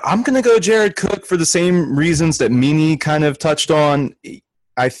 Yeah, I'm going to go Jared Cook for the same reasons that Meanie kind of touched on.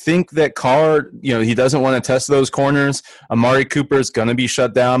 I think that Carr, he doesn't want to test those corners. Amari Cooper is going to be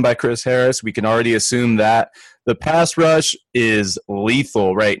shut down by Chris Harris. We can already assume that. The pass rush is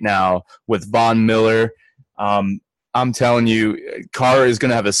lethal right now with Von Miller. I'm telling you, Carr is going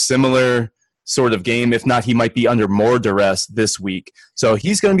to have a similar sort of game. If not, he might be under more duress this week. So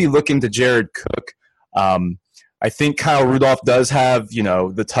he's going to be looking to Jared Cook. I think Kyle Rudolph does have,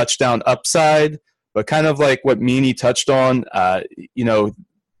 the touchdown upside, but kind of like what Meany touched on,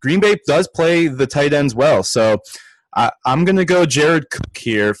 Green Bay does play the tight ends well. So I'm going to go Jared Cook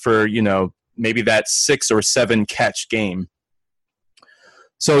here for, maybe that 6 or 7 catch game.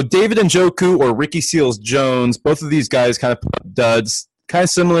 So David Njoku or Ricky Seals-Jones, both of these guys kind of put up duds, kind of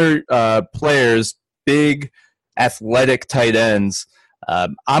similar players, big, athletic tight ends.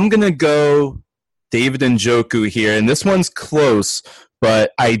 I'm going to go David Njoku here, and this one's close,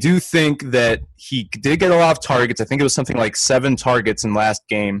 but I do think that he did get a lot of targets. I think it was something like 7 targets in last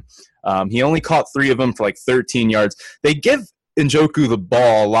game. He only caught 3 of them for like 13 yards. They give Njoku the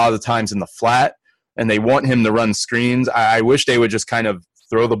ball a lot of the times in the flat, and they want him to run screens. I wish they would just kind of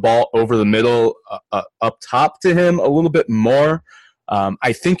throw the ball over the middle up top to him a little bit more.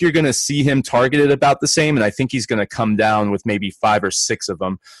 I think you're going to see him targeted about the same, and I think he's going to come down with maybe 5 or 6 of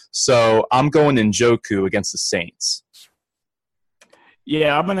them. So I'm going Njoku against the Saints.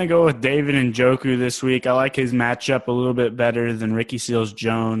 Yeah, I'm going to go with David Njoku this week. I like his matchup a little bit better than Ricky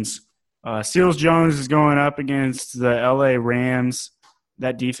Seals-Jones. Seals-Jones is going up against the LA Rams.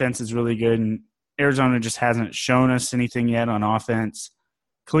 That defense is really good, and Arizona just hasn't shown us anything yet on offense.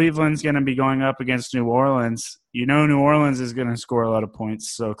 Cleveland's going to be going up against New Orleans. New Orleans is going to score a lot of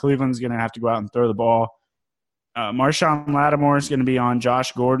points, so Cleveland's going to have to go out and throw the ball. Marshawn Lattimore is going to be on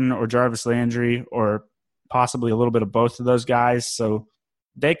Josh Gordon or Jarvis Landry or possibly a little bit of both of those guys, so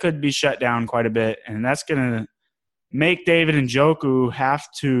they could be shut down quite a bit, and that's going to make David Njoku have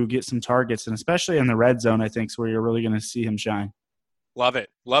to get some targets, and especially in the red zone, I think, is where you're really going to see him shine. Love it.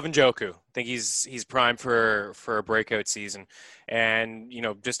 Love Njoku. I think he's primed for a breakout season. And,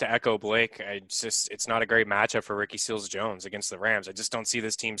 just to echo Blake, it's not a great matchup for Ricky Seals-Jones against the Rams. I just don't see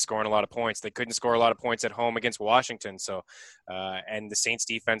this team scoring a lot of points. They couldn't score a lot of points at home against Washington. So, and the Saints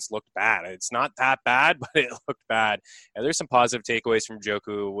defense looked bad. It's not that bad, but it looked bad. And there's some positive takeaways from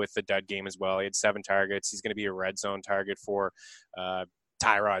Njoku with the dud game as well. He had 7 targets. He's going to be a red zone target for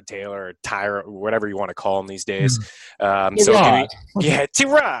Tyrod Taylor, or whatever you want to call him these days. Tyrod.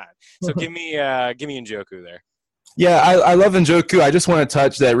 So give me Njoku there. Yeah, I love Njoku. I just want to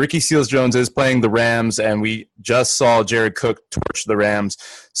touch that Ricky Seals-Jones is playing the Rams, and we just saw Jared Cook torch the Rams.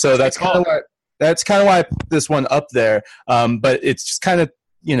 So that's kind of why I put this one up there. But it's just kind of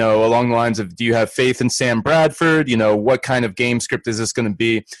along the lines of, do you have faith in Sam Bradford? What kind of game script is this going to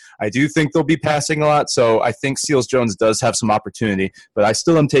be? I do think they'll be passing a lot, so I think Seals-Jones does have some opportunity, but I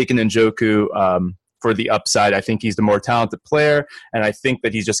still am taking Njoku for the upside. I think he's the more talented player, and I think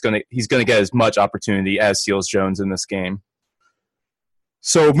that he's going to get as much opportunity as Seals-Jones in this game.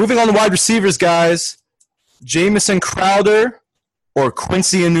 So moving on to wide receivers, guys, Jamison Crowder or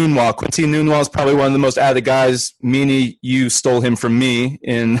Quincy Enunwa. Quincy Enunwa is probably one of the most added guys. Meany, you stole him from me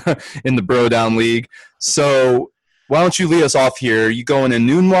in the Bro Down League. So why don't you lead us off here? You going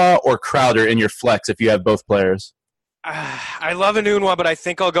Enunwa or Crowder in your flex if you have both players? I love Enunwa, but I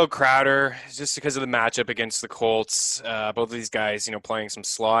think I'll go Crowder just because of the matchup against the Colts. Both of these guys, playing some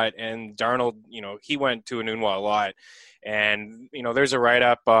slot. And Darnold, he went to Enunwa a lot. And, there's a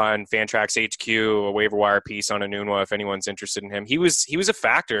write-up on Fantrax HQ, a waiver wire piece on Enunwa if anyone's interested in him. He was a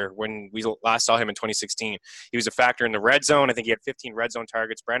factor when we last saw him in 2016. He was a factor in the red zone. I think he had 15 red zone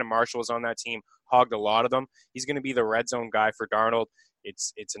targets. Brandon Marshall was on that team, hogged a lot of them. He's going to be the red zone guy for Darnold.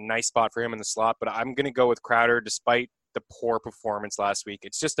 It's a nice spot for him in the slot, but I'm going to go with Crowder despite the poor performance last week.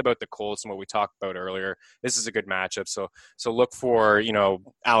 It's just about the Colts and what we talked about earlier. This is a good matchup. So look for,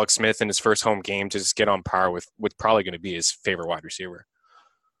 Alex Smith in his first home game to just get on par with probably going to be his favorite wide receiver.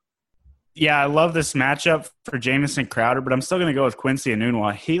 Yeah, I love this matchup for Jamison Crowder, but I'm still going to go with Quincy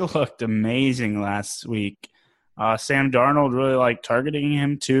Enunwa. He looked amazing last week. Sam Darnold really liked targeting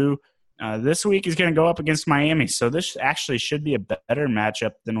him too. This week he's going to go up against Miami, so this actually should be a better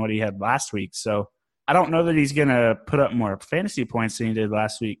matchup than what he had last week. So I don't know that he's going to put up more fantasy points than he did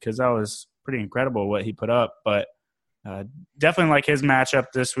last week because that was pretty incredible what he put up. But definitely like his matchup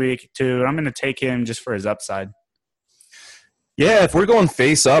this week too. I'm going to take him just for his upside. Yeah, if we're going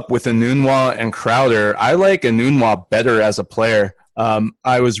face up with Enunwa and Crowder, I like Enunwa better as a player.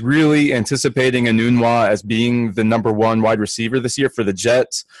 I was really anticipating Enunwa as being the number 1 wide receiver this year for the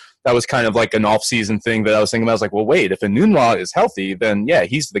Jets. That was kind of like an off-season thing that I was thinking about. I was like, well, wait, if Enunwa is healthy, then, yeah,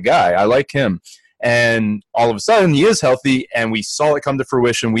 he's the guy. I like him. And all of a sudden, he is healthy, and we saw it come to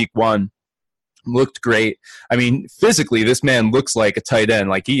fruition week 1. Looked great. I mean, physically, this man looks like a tight end.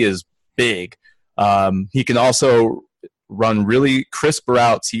 Like, he is big. He can also run really crisp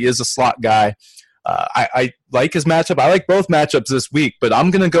routes. He is a slot guy. I like his matchup. I like both matchups this week, but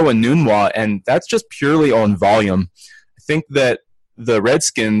I'm going to go Enunwa, and that's just purely on volume. I think that the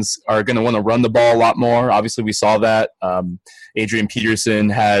Redskins are going to want to run the ball a lot more. Obviously, we saw that. Adrian Peterson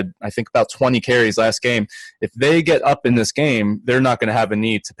had, I think, about 20 carries last game. If they get up in this game, they're not going to have a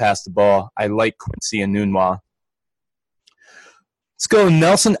need to pass the ball. I like Quincy Enunwa. Let's go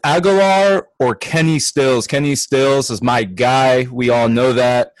Nelson Aguilar or Kenny Stills. Kenny Stills is my guy. We all know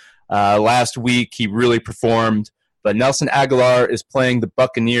that. Last week, he really performed. But Nelson Aguilar is playing the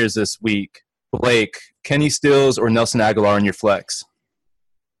Buccaneers this week. Blake, Kenny Stills or Nelson Aguilar in your flex?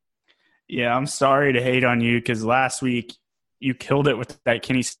 Yeah, I'm sorry to hate on you because last week you killed it with that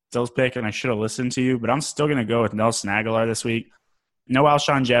Kenny Stills pick, and I should have listened to you. But I'm still going to go with Nelson Aguilar this week. No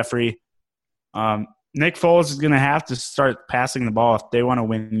Alshon Jeffrey. Nick Foles is going to have to start passing the ball if they want to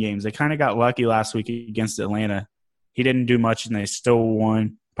win games. They kind of got lucky last week against Atlanta. He didn't do much, and they still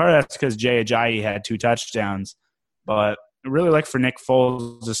won. Part of that's because Jay Ajayi had 2 touchdowns. But I really like for Nick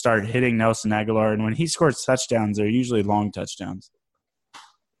Foles to start hitting Nelson Aguilar. And when he scores touchdowns, they're usually long touchdowns.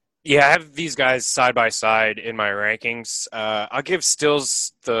 Yeah, I have these guys side by side in my rankings. I'll give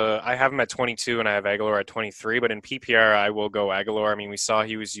Stills I have him at 22 and I have Aguilar at 23, but in PPR, I will go Aguilar. I mean, we saw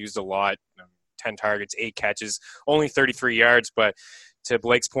he was used a lot, 10 targets, 8 catches, only 33 yards, but to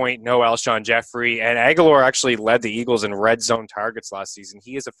Blake's point, no Alshon Jeffrey. And Aguilar actually led the Eagles in red zone targets last season.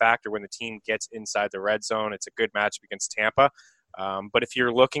 He is a factor when the team gets inside the red zone. It's a good matchup against Tampa. But if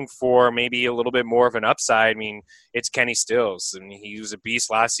you're looking for maybe a little bit more of an upside, I mean, it's Kenny Stills. I mean, he was a beast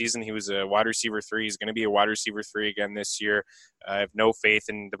last season. He was a wide receiver 3. He's going to be a wide receiver 3 again this year. I have no faith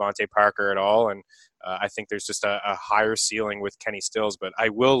in Devontae Parker at all, and I think there's just a higher ceiling with Kenny Stills. But I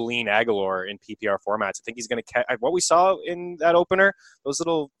will lean Aguilar in PPR formats. I think he's going to catch what we saw in that opener, those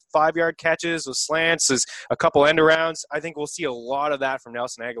little 5-yard catches, those slants, is a couple end arounds. I think we'll see a lot of that from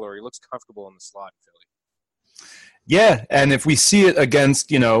Nelson Aguilar. He looks comfortable in the slot in Philly. Yeah, and if we see it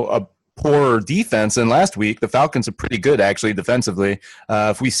against, a poor defense, and last week the Falcons are pretty good actually defensively.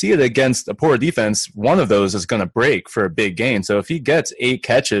 If we see it against a poor defense, one of those is going to break for a big gain. So if he gets 8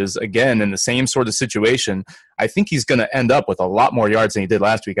 catches again in the same sort of situation, I think he's going to end up with a lot more yards than he did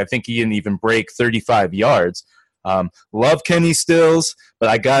last week. I think he didn't even break 35 yards. Love Kenny Stills, but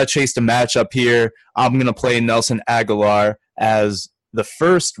I got to chase the matchup here. I'm going to play Nelson Aguilar as the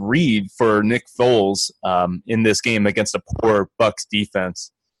first read for Nick Foles in this game against a poor Bucs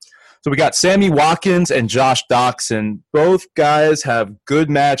defense. So we got Sammy Watkins and Josh Doctson. Both guys have good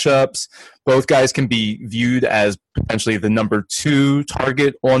matchups. Both guys can be viewed as potentially the number 2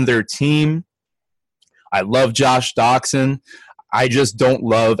 target on their team. I love Josh Doctson. I just don't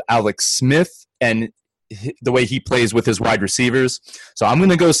love Alex Smith and the way he plays with his wide receivers. So I'm going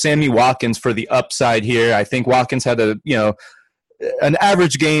to go Sammy Watkins for the upside here. I think Watkins had an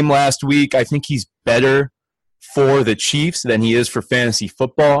average game last week. I think he's better for the Chiefs than he is for fantasy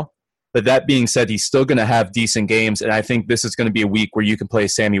football. But that being said, he's still going to have decent games, and I think this is going to be a week where you can play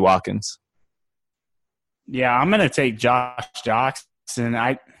Sammy Watkins. Yeah, I'm going to take Josh Doctson.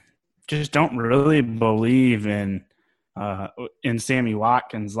 I just don't really believe in Sammy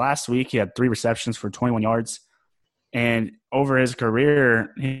Watkins. Last week, he had 3 receptions for 21 yards. And over his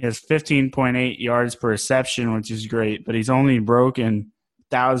career, he has 15.8 yards per reception, which is great. But he's only broken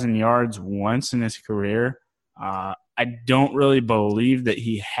 1,000 yards once in his career. I don't really believe that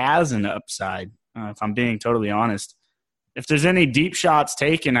he has an upside, if I'm being totally honest. If there's any deep shots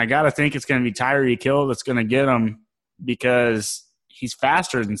taken, I got to think it's going to be Tyreek Hill that's going to get him because he's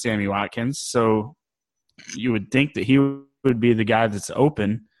faster than Sammy Watkins. So you would think that he would be the guy that's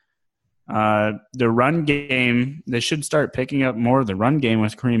open. The run game, they should start picking up more of the run game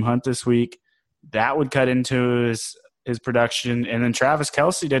with Kareem Hunt this week. That would cut into his production. And then Travis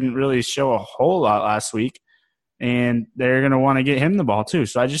Kelce didn't really show a whole lot last week. And they're going to want to get him the ball too.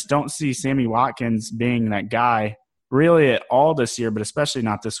 So I just don't see Sammy Watkins being that guy really at all this year, but especially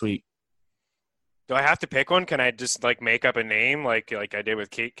not this week. Do I have to pick one? Can I just make up a name like I did with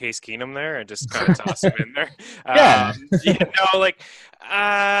Case Keenum there and just kind of toss him in there? Yeah.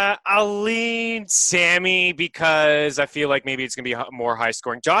 I'll lean Sammy because I feel like maybe it's going to be more high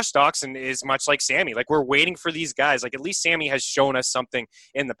scoring. Josh Doctson is much like Sammy. We're waiting for these guys. At least Sammy has shown us something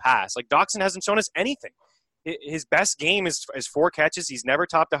in the past. Doctson hasn't shown us anything. His best game is 4 catches. He's never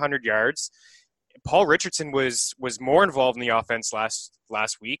topped 100 yards. Paul Richardson was more involved in the offense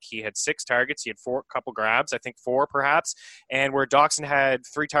last week. He had 6 targets. He had 4 couple grabs, I think 4 perhaps, and where Doxson had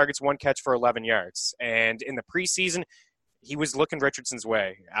 3 targets, 1 catch for 11 yards. And in the preseason, he was looking Richardson's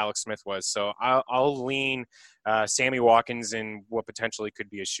way, Alex Smith was. So I'll lean Sammy Watkins in what potentially could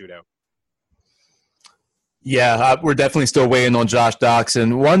be a shootout. Yeah, we're definitely still waiting on Josh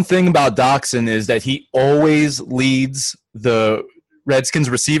Doxson. One thing about Doxson is that he always leads the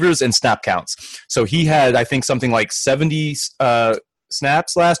Redskins receivers in snap counts. So he had, I think, something like 70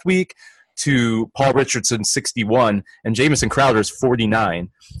 snaps last week to Paul Richardson's 61 and Jamison Crowder's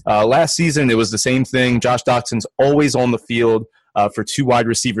 49. Last season, it was the same thing. Josh Doxson's always on the field for 2 wide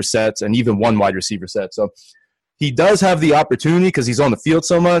receiver sets and even 1 wide receiver set. So he does have the opportunity because he's on the field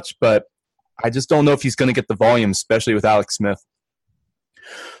so much, but I just don't know if he's going to get the volume, especially with Alex Smith.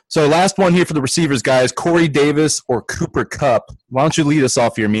 So last one here for the receivers, guys, Corey Davis or Cooper Kupp. Why don't you lead us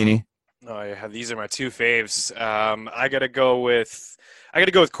off here, Meanie? Oh, yeah, these are my 2 faves. I got to go with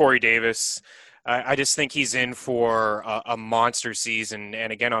Corey Davis. I just think he's in for a monster season.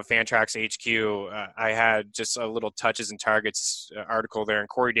 And again, on Fantrax HQ, I had just a little touches and targets article there, and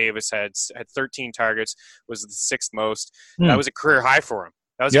Corey Davis had 13 targets, was the 6th most. That was a career high for him.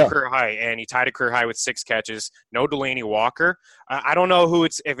 That was a career high, and he tied a career high with 6 catches. No Delaney Walker. I don't know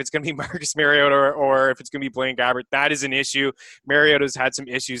if it's going to be Marcus Mariota or if it's going to be Blaine Gabbert. That is an issue. Mariota's had some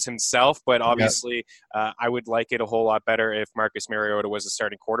issues himself, but obviously I would like it a whole lot better if Marcus Mariota was the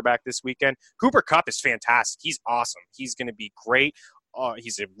starting quarterback this weekend. Cooper Kupp is fantastic. He's awesome. He's going to be great.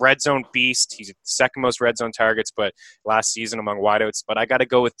 He's a red zone beast. He's the 2nd most red zone targets, but last season among wideouts. But I got to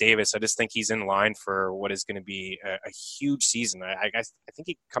go with Davis. I just think he's in line for what is going to be a huge season. I think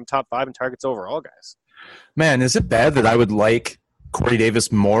he could come top 5 in targets overall, guys. Man, is it bad that I would like Corey Davis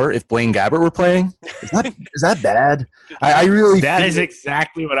more if Blaine Gabbert were playing? Is that bad? I really that is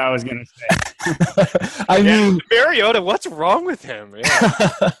exactly what I was going to say. I mean, Mariota, what's wrong with him?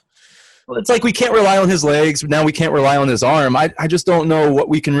 Yeah. It's like we can't rely on his legs. Now we can't rely on his arm. I just don't know what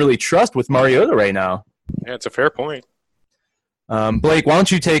we can really trust with Mariota right now. Yeah, it's a fair point. Blake, why don't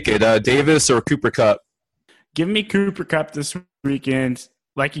you take it? Davis or Cooper Kupp? Give me Cooper Kupp this weekend.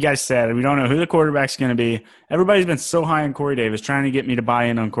 Like you guys said, we don't know who the quarterback's going to be. Everybody's been so high on Corey Davis, trying to get me to buy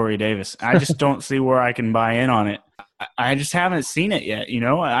in on Corey Davis. I just don't see where I can buy in on it. I just haven't seen it yet.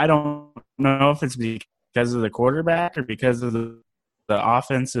 I don't know if it's because of the quarterback or because of the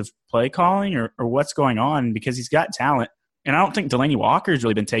offensive play calling or what's going on, because he's got talent. And I don't think Delaney Walker's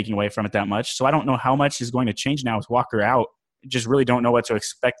really been taking away from it that much. So I don't know how much is going to change now with Walker out. Just really don't know what to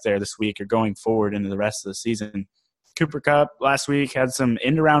expect there this week or going forward into the rest of the season. Cooper Kupp last week had some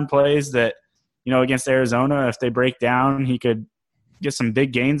end-around plays that, against Arizona, if they break down, he could get some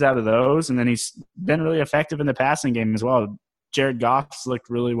big gains out of those. And then he's been really effective in the passing game as well. Jared Goff's looked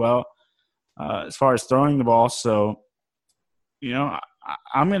really well as far as throwing the ball. So,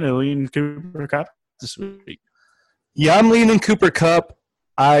 I'm going to lean Cooper Kupp this week. Yeah, I'm leaning Cooper Kupp.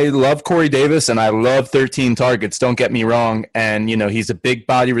 I love Corey Davis, and I love 13 targets. Don't get me wrong. And, he's a big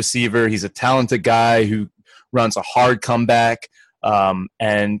body receiver. He's a talented guy who runs a hard comeback.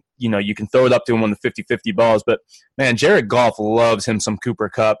 And, you can throw it up to him on the 50-50 balls. But, man, Jared Goff loves him some Cooper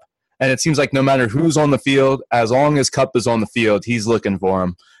Kupp. And it seems like no matter who's on the field, as long as Kupp is on the field, he's looking for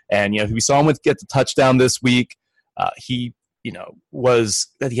him. And, we saw him get the touchdown this week. He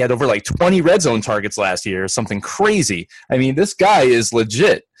had over like 20 red zone targets last year, something crazy. I mean, this guy is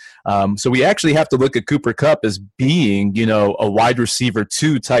legit. So we actually have to look at Cooper Kupp as being, a wide receiver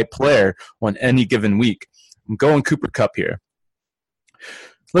 2 type player on any given week. I'm going Cooper Kupp here.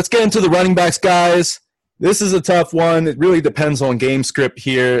 Let's get into the running backs, guys. This is a tough one. It really depends on game script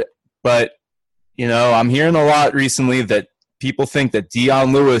here. But, I'm hearing a lot recently that people think that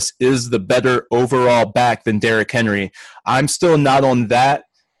Dion Lewis is the better overall back than Derrick Henry. I'm still not on that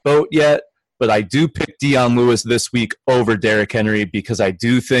boat yet, but I do pick Dion Lewis this week over Derrick Henry because I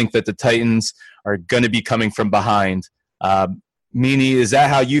do think that the Titans are going to be coming from behind. Meanie, is that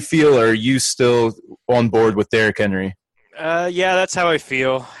how you feel, or are you still on board with Derrick Henry? Yeah, that's how I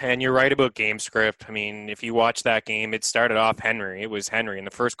feel. And you're right about game script. I mean, if you watch that game, it started off Henry. It was Henry. In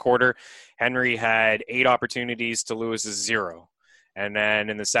the first quarter, Henry had 8 opportunities to Lewis's 0. And then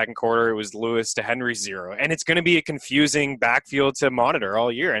in the second quarter, it was Lewis to Henry 0. And it's going to be a confusing backfield to monitor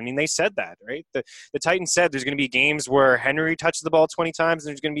all year. I mean, they said that, right? The Titans said there's going to be games where Henry touches the ball 20 times, and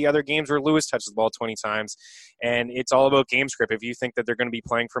there's going to be other games where Lewis touches the ball 20 times. And it's all about game script. If you think that they're going to be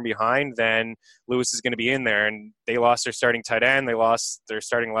playing from behind, then Lewis is going to be in there. And they lost their starting tight end, they lost their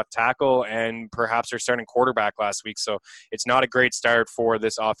starting left tackle, and perhaps their starting quarterback last week. So it's not a great start for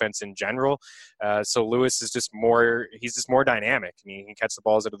this offense in general. So Lewis is just more dynamic. I mean, he can catch the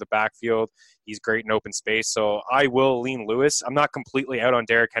balls out of the backfield. He's great in open space. So I will lean Lewis. I'm not completely out on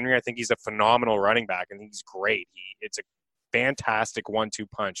Derrick Henry. I think he's a phenomenal running back. I think he's great. It's a fantastic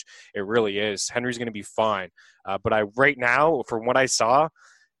 1-2 punch. It really is. Henry's going to be fine. But right now, from what I saw,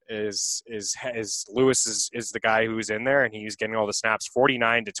 is Lewis is the guy who's in there, and he's getting all the snaps,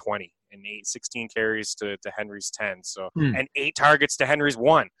 49-20, and 16 carries to Henry's 10. So and 8 targets to Henry's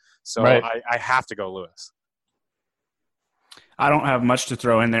 1. So right. I have to go Lewis. I don't have much to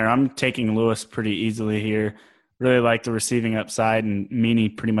throw in there. I'm taking Lewis pretty easily here. Really like the receiving upside, and Meany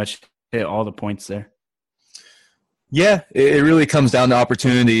pretty much hit all the points there. Yeah, it really comes down to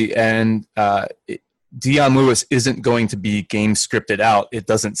opportunity, and Dion Lewis isn't going to be game scripted out. It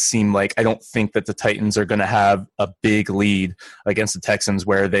doesn't seem like – I don't think that the Titans are going to have a big lead against the Texans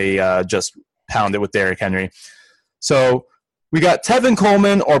where they just pound it with Derrick Henry. So we got Tevin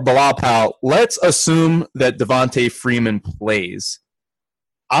Coleman or Bilal Powell. Let's assume that Devontae Freeman plays.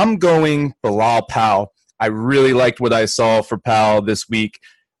 I'm going Bilal Powell. I really liked what I saw for Powell this week.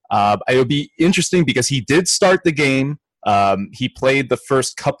 It'll be interesting because he did start the game. He played the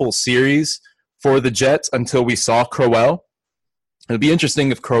first couple series for the Jets until we saw Crowell. It'll be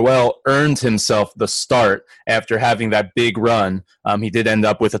interesting if Crowell earned himself the start after having that big run. He did end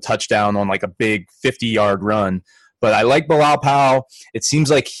up with a touchdown on like a big 50-yard run. But I like Bilal Powell. It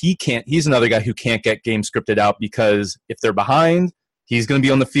seems like he's another guy who can't get game scripted out because if they're behind, he's going to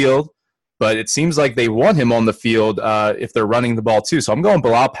be on the field. But it seems like they want him on the field if they're running the ball too. So I'm going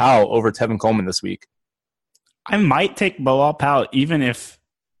Bilal Powell over Tevin Coleman this week. I might take Bilal Powell even if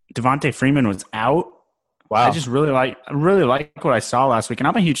Devontae Freeman was out. Wow. I just really like what I saw last week. And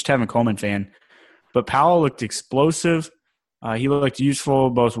I'm a huge Tevin Coleman fan. But Powell looked explosive. He looked useful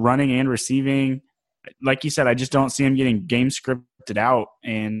both running and receiving. Like you said, I just don't see him getting game scripted out.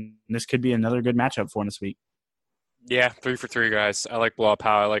 And this could be another good matchup for him this week. Yeah, 3 for 3, guys. I like Bilal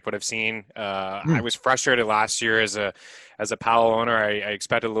Powell. I like what I've seen. I was frustrated last year as a Powell owner. I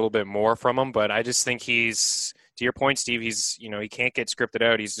expected a little bit more from him, but I just think he's, to your point, Steve, he can't get scripted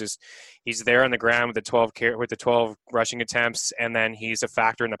out. He's there on the ground with the 12 rushing attempts, and then he's a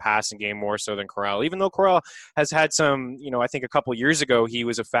factor in the passing game more so than Corral. Even though Corral has had some, I think a couple years ago he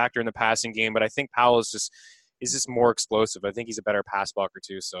was a factor in the passing game, but I think Powell is just more explosive. I think he's a better pass blocker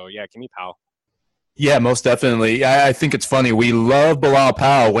too. So yeah, give me Powell. Yeah, most definitely. I think it's funny. We love Bilal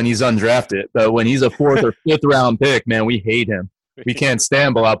Powell when he's undrafted, but when he's a 4th or 5th round pick, man, we hate him. We can't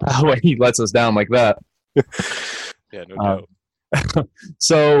stand Bilal Powell when he lets us down like that. Yeah, no doubt.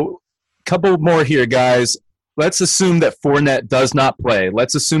 So, a couple more here, guys. Let's assume that Fournette does not play.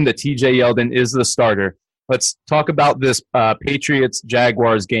 Let's assume that TJ Yeldon is the starter. Let's talk about this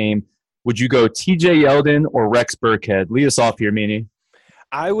Patriots-Jaguars game. Would you go TJ Yeldon or Rex Burkhead? Lead us off here, Meany.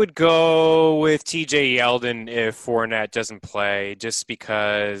 I would go with TJ Yeldon if Fournette doesn't play, just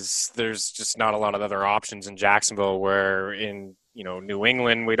because there's just not a lot of other options in Jacksonville, where in New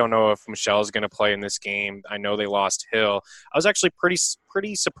England, we don't know if Michelle's going to play in this game. I know they lost Hill. I was actually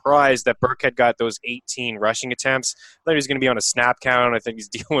pretty surprised that Burkhead got those 18 rushing attempts. I thought he was going to be on a snap count. I think he's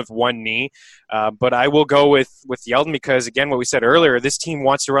dealing with one knee. But I will go with Yeldon because, again, what we said earlier, this team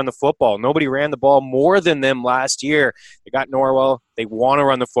wants to run the football. Nobody ran the ball more than them last year. They got Norwell. They want to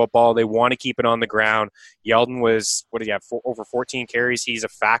run the football. They want to keep it on the ground. Yeldon was, what did he have, over 14 carries? He's a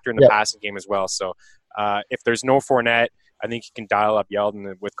factor in the passing game as well. So if there's no Fournette, I think you can dial up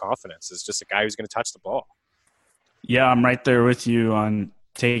Yeldon with confidence. It's just a guy who's going to touch the ball. Yeah, I'm right there with you on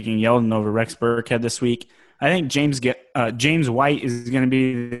taking Yeldon over Rex Burkhead this week. I think James White is going to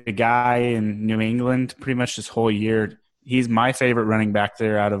be the guy in New England pretty much this whole year. He's my favorite running back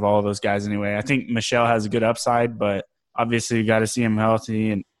there out of all of those guys anyway. I think Michelle has a good upside, but obviously you got to see him healthy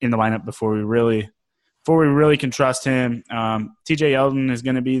and in the lineup before we really can trust him. TJ Yeldon is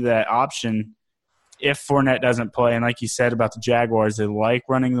going to be that option if Fournette doesn't play. And like you said about the Jaguars, they like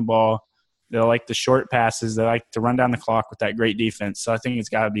running the ball. They like the short passes. They like to run down the clock with that great defense. So I think it's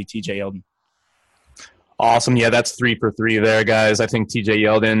got to be TJ Yeldon. Awesome. Yeah, that's 3 for 3 there, guys. I think TJ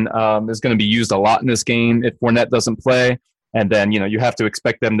Yeldon is going to be used a lot in this game if Fournette doesn't play. And then, you have to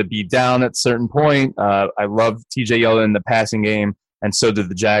expect them to be down at a certain point. I love TJ Yeldon in the passing game, and so did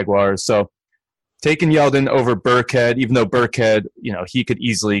the Jaguars. So taking Yeldon over Burkhead, even though Burkhead, he could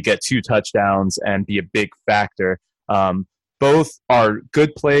easily get 2 touchdowns and be a big factor. Both are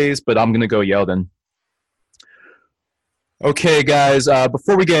good plays, but I'm going to go Yeldon. Okay, guys,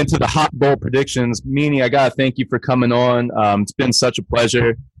 before we get into the hot bowl predictions, Meany, I got to thank you for coming on. It's been such a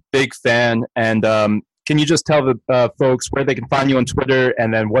pleasure. Big fan. And can can you just tell the folks where they can find you on Twitter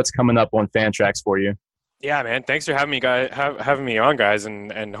and then what's coming up on Fantrax for you? Yeah, man. Thanks for having me on, guys,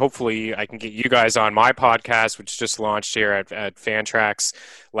 and hopefully I can get you guys on my podcast, which just launched here at Fantrax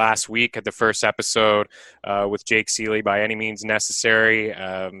last week at the first episode with Jake Seeley, By Any Means Necessary.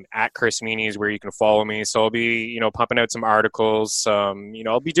 At Chris Meany is where you can follow me. So I'll be, pumping out some articles.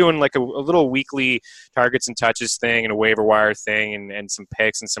 I'll be doing like a little weekly targets and touches thing and a waiver wire thing and some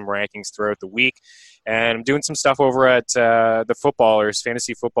picks and some rankings throughout the week. And I'm doing some stuff over at the Footballers,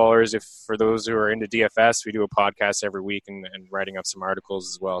 Fantasy Footballers. If for those who are into DFS, we do a podcast every week and writing up some articles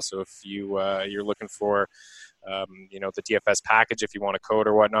as well. So if you're looking for, the DFS package, if you want a code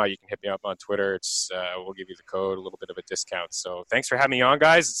or whatnot, you can hit me up on Twitter. We'll give you the code, a little bit of a discount. So thanks for having me on,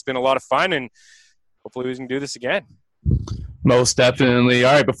 guys. It's been a lot of fun, and hopefully we can do this again. Most definitely.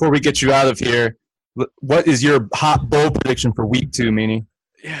 All right, before we get you out of here, what is your hot bowl prediction for week 2, Meany?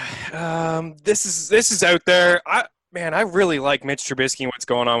 Yeah, this is out there. I really like Mitch Trubisky and what's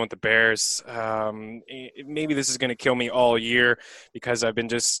going on with the Bears. Maybe this is going to kill me all year because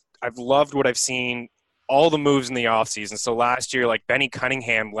I've loved what I've seen, all the moves in the offseason. So last year, like Benny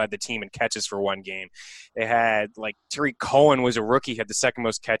Cunningham led the team in catches for one game. They had Tariq Cohen was a rookie, had the second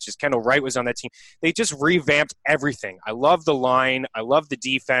most catches. Kendall Wright was on that team. They just revamped everything. I love the line. I love the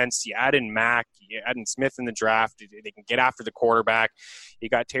defense. You add in Mack. You add in Smith in the draft. They can get after the quarterback. You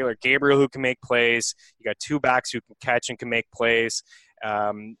got Taylor Gabriel who can make plays. You got two backs who can catch and can make plays.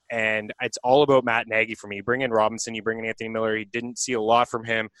 And it's all about Matt Nagy for me. You bring in Robinson, you bring in Anthony Miller. You didn't see a lot from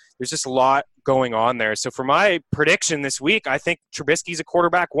him. There's just a lot going on there. So for my prediction this week, I think Trubisky's a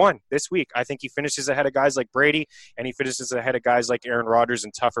quarterback 1 this week. I think he finishes ahead of guys like Brady, and he finishes ahead of guys like Aaron Rodgers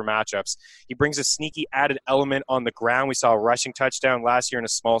in tougher matchups. He brings a sneaky added element on the ground. We saw a rushing touchdown last year in a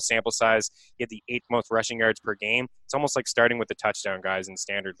small sample size. He had the 8th most rushing yards per game. It's almost like starting with the touchdown guys in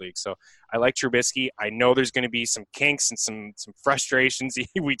standard league. So I like Trubisky. I know there's going to be some kinks and some frustrations.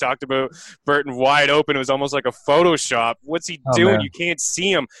 We talked about Burton wide open. It was almost like a Photoshop. What's he doing? Man. You can't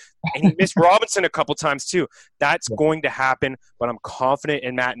see him. And he missed Robinson a couple times too. That's going to happen, but I'm confident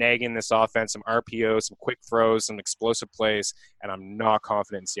in Matt Nagy in this offense, some RPOs, some quick throws, some explosive plays, and I'm not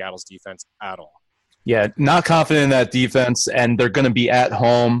confident in Seattle's defense at all. Yeah, not confident in that defense, and they're going to be at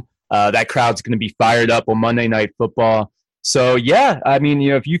home. That crowd's going to be fired up on Monday Night Football. So, yeah, I mean,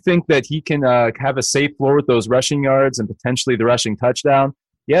 if you think that he can have a safe floor with those rushing yards and potentially the rushing touchdown,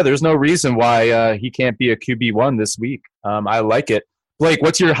 yeah, there's no reason why he can't be a QB1 this week. I like it. Blake,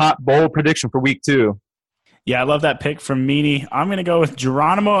 what's your hot bowl prediction for week 2? Yeah, I love that pick from Meany. I'm going to go with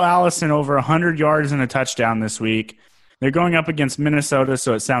Geronimo Allison over 100 yards and a touchdown this week. They're going up against Minnesota,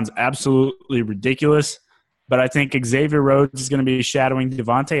 so it sounds absolutely ridiculous. But I think Xavier Rhodes is going to be shadowing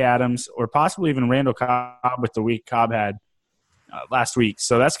Devontae Adams or possibly even Randall Cobb with the week Cobb had last week.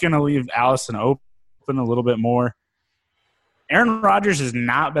 So that's going to leave Allison open a little bit more. Aaron Rodgers has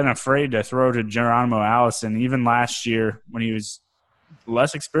not been afraid to throw to Geronimo Allison, even last year when he was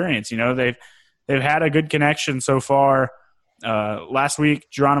less experienced. They've had a good connection so far. Last week,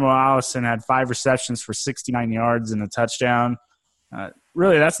 Geronimo Allison had 5 receptions for 69 yards and a touchdown.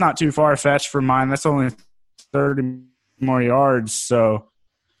 Really, that's not too far-fetched for mine. That's only 30 more yards. So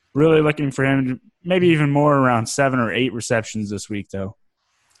really looking for him to maybe even more, around 7 or 8 receptions this week, though.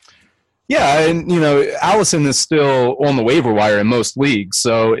 Yeah, and Allison is still on the waiver wire in most leagues.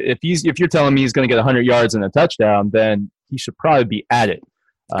 So if you're telling me he's going to get 100 yards and a touchdown, then he should probably be at it.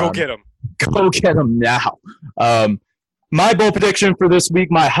 Go get him. Go get him now. My bowl prediction for this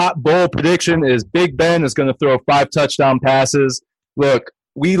week, my hot bowl prediction is Big Ben is going to throw 5 touchdown passes. Look,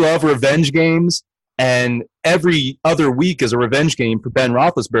 we love revenge games, and every other week is a revenge game for Ben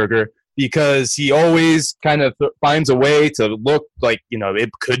Roethlisberger because he always kind of finds a way to look like, it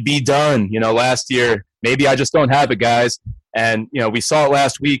could be done. Last year, maybe I just don't have it, guys. And, we saw it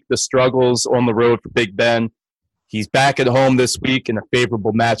last week, the struggles on the road for Big Ben. He's back at home this week in a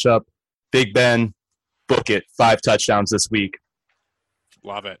favorable matchup. Big Ben, book it. 5 touchdowns this week.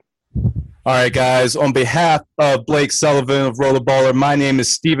 Love it. All right, guys. On behalf of Blake Sullivan of Rollerballer, my name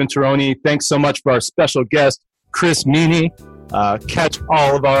is Steven Tironi. Thanks so much for our special guest, Chris Meany. Catch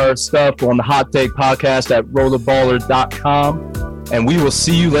all of our stuff on the Hot Take Podcast at rollerballer.com. And we will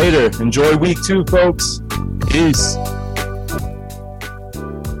see you later. Enjoy week 2, folks. Peace.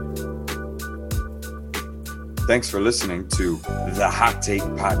 Thanks for listening to the Hot Take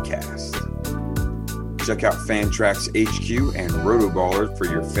Podcast. Check out Fantrax HQ and Rotoballer for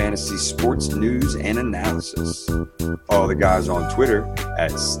your fantasy sports news and analysis. Follow the guys on Twitter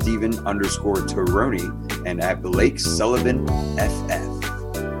at Steven_Tironi and at Blake Sullivan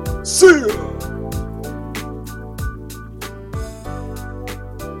FF. See ya!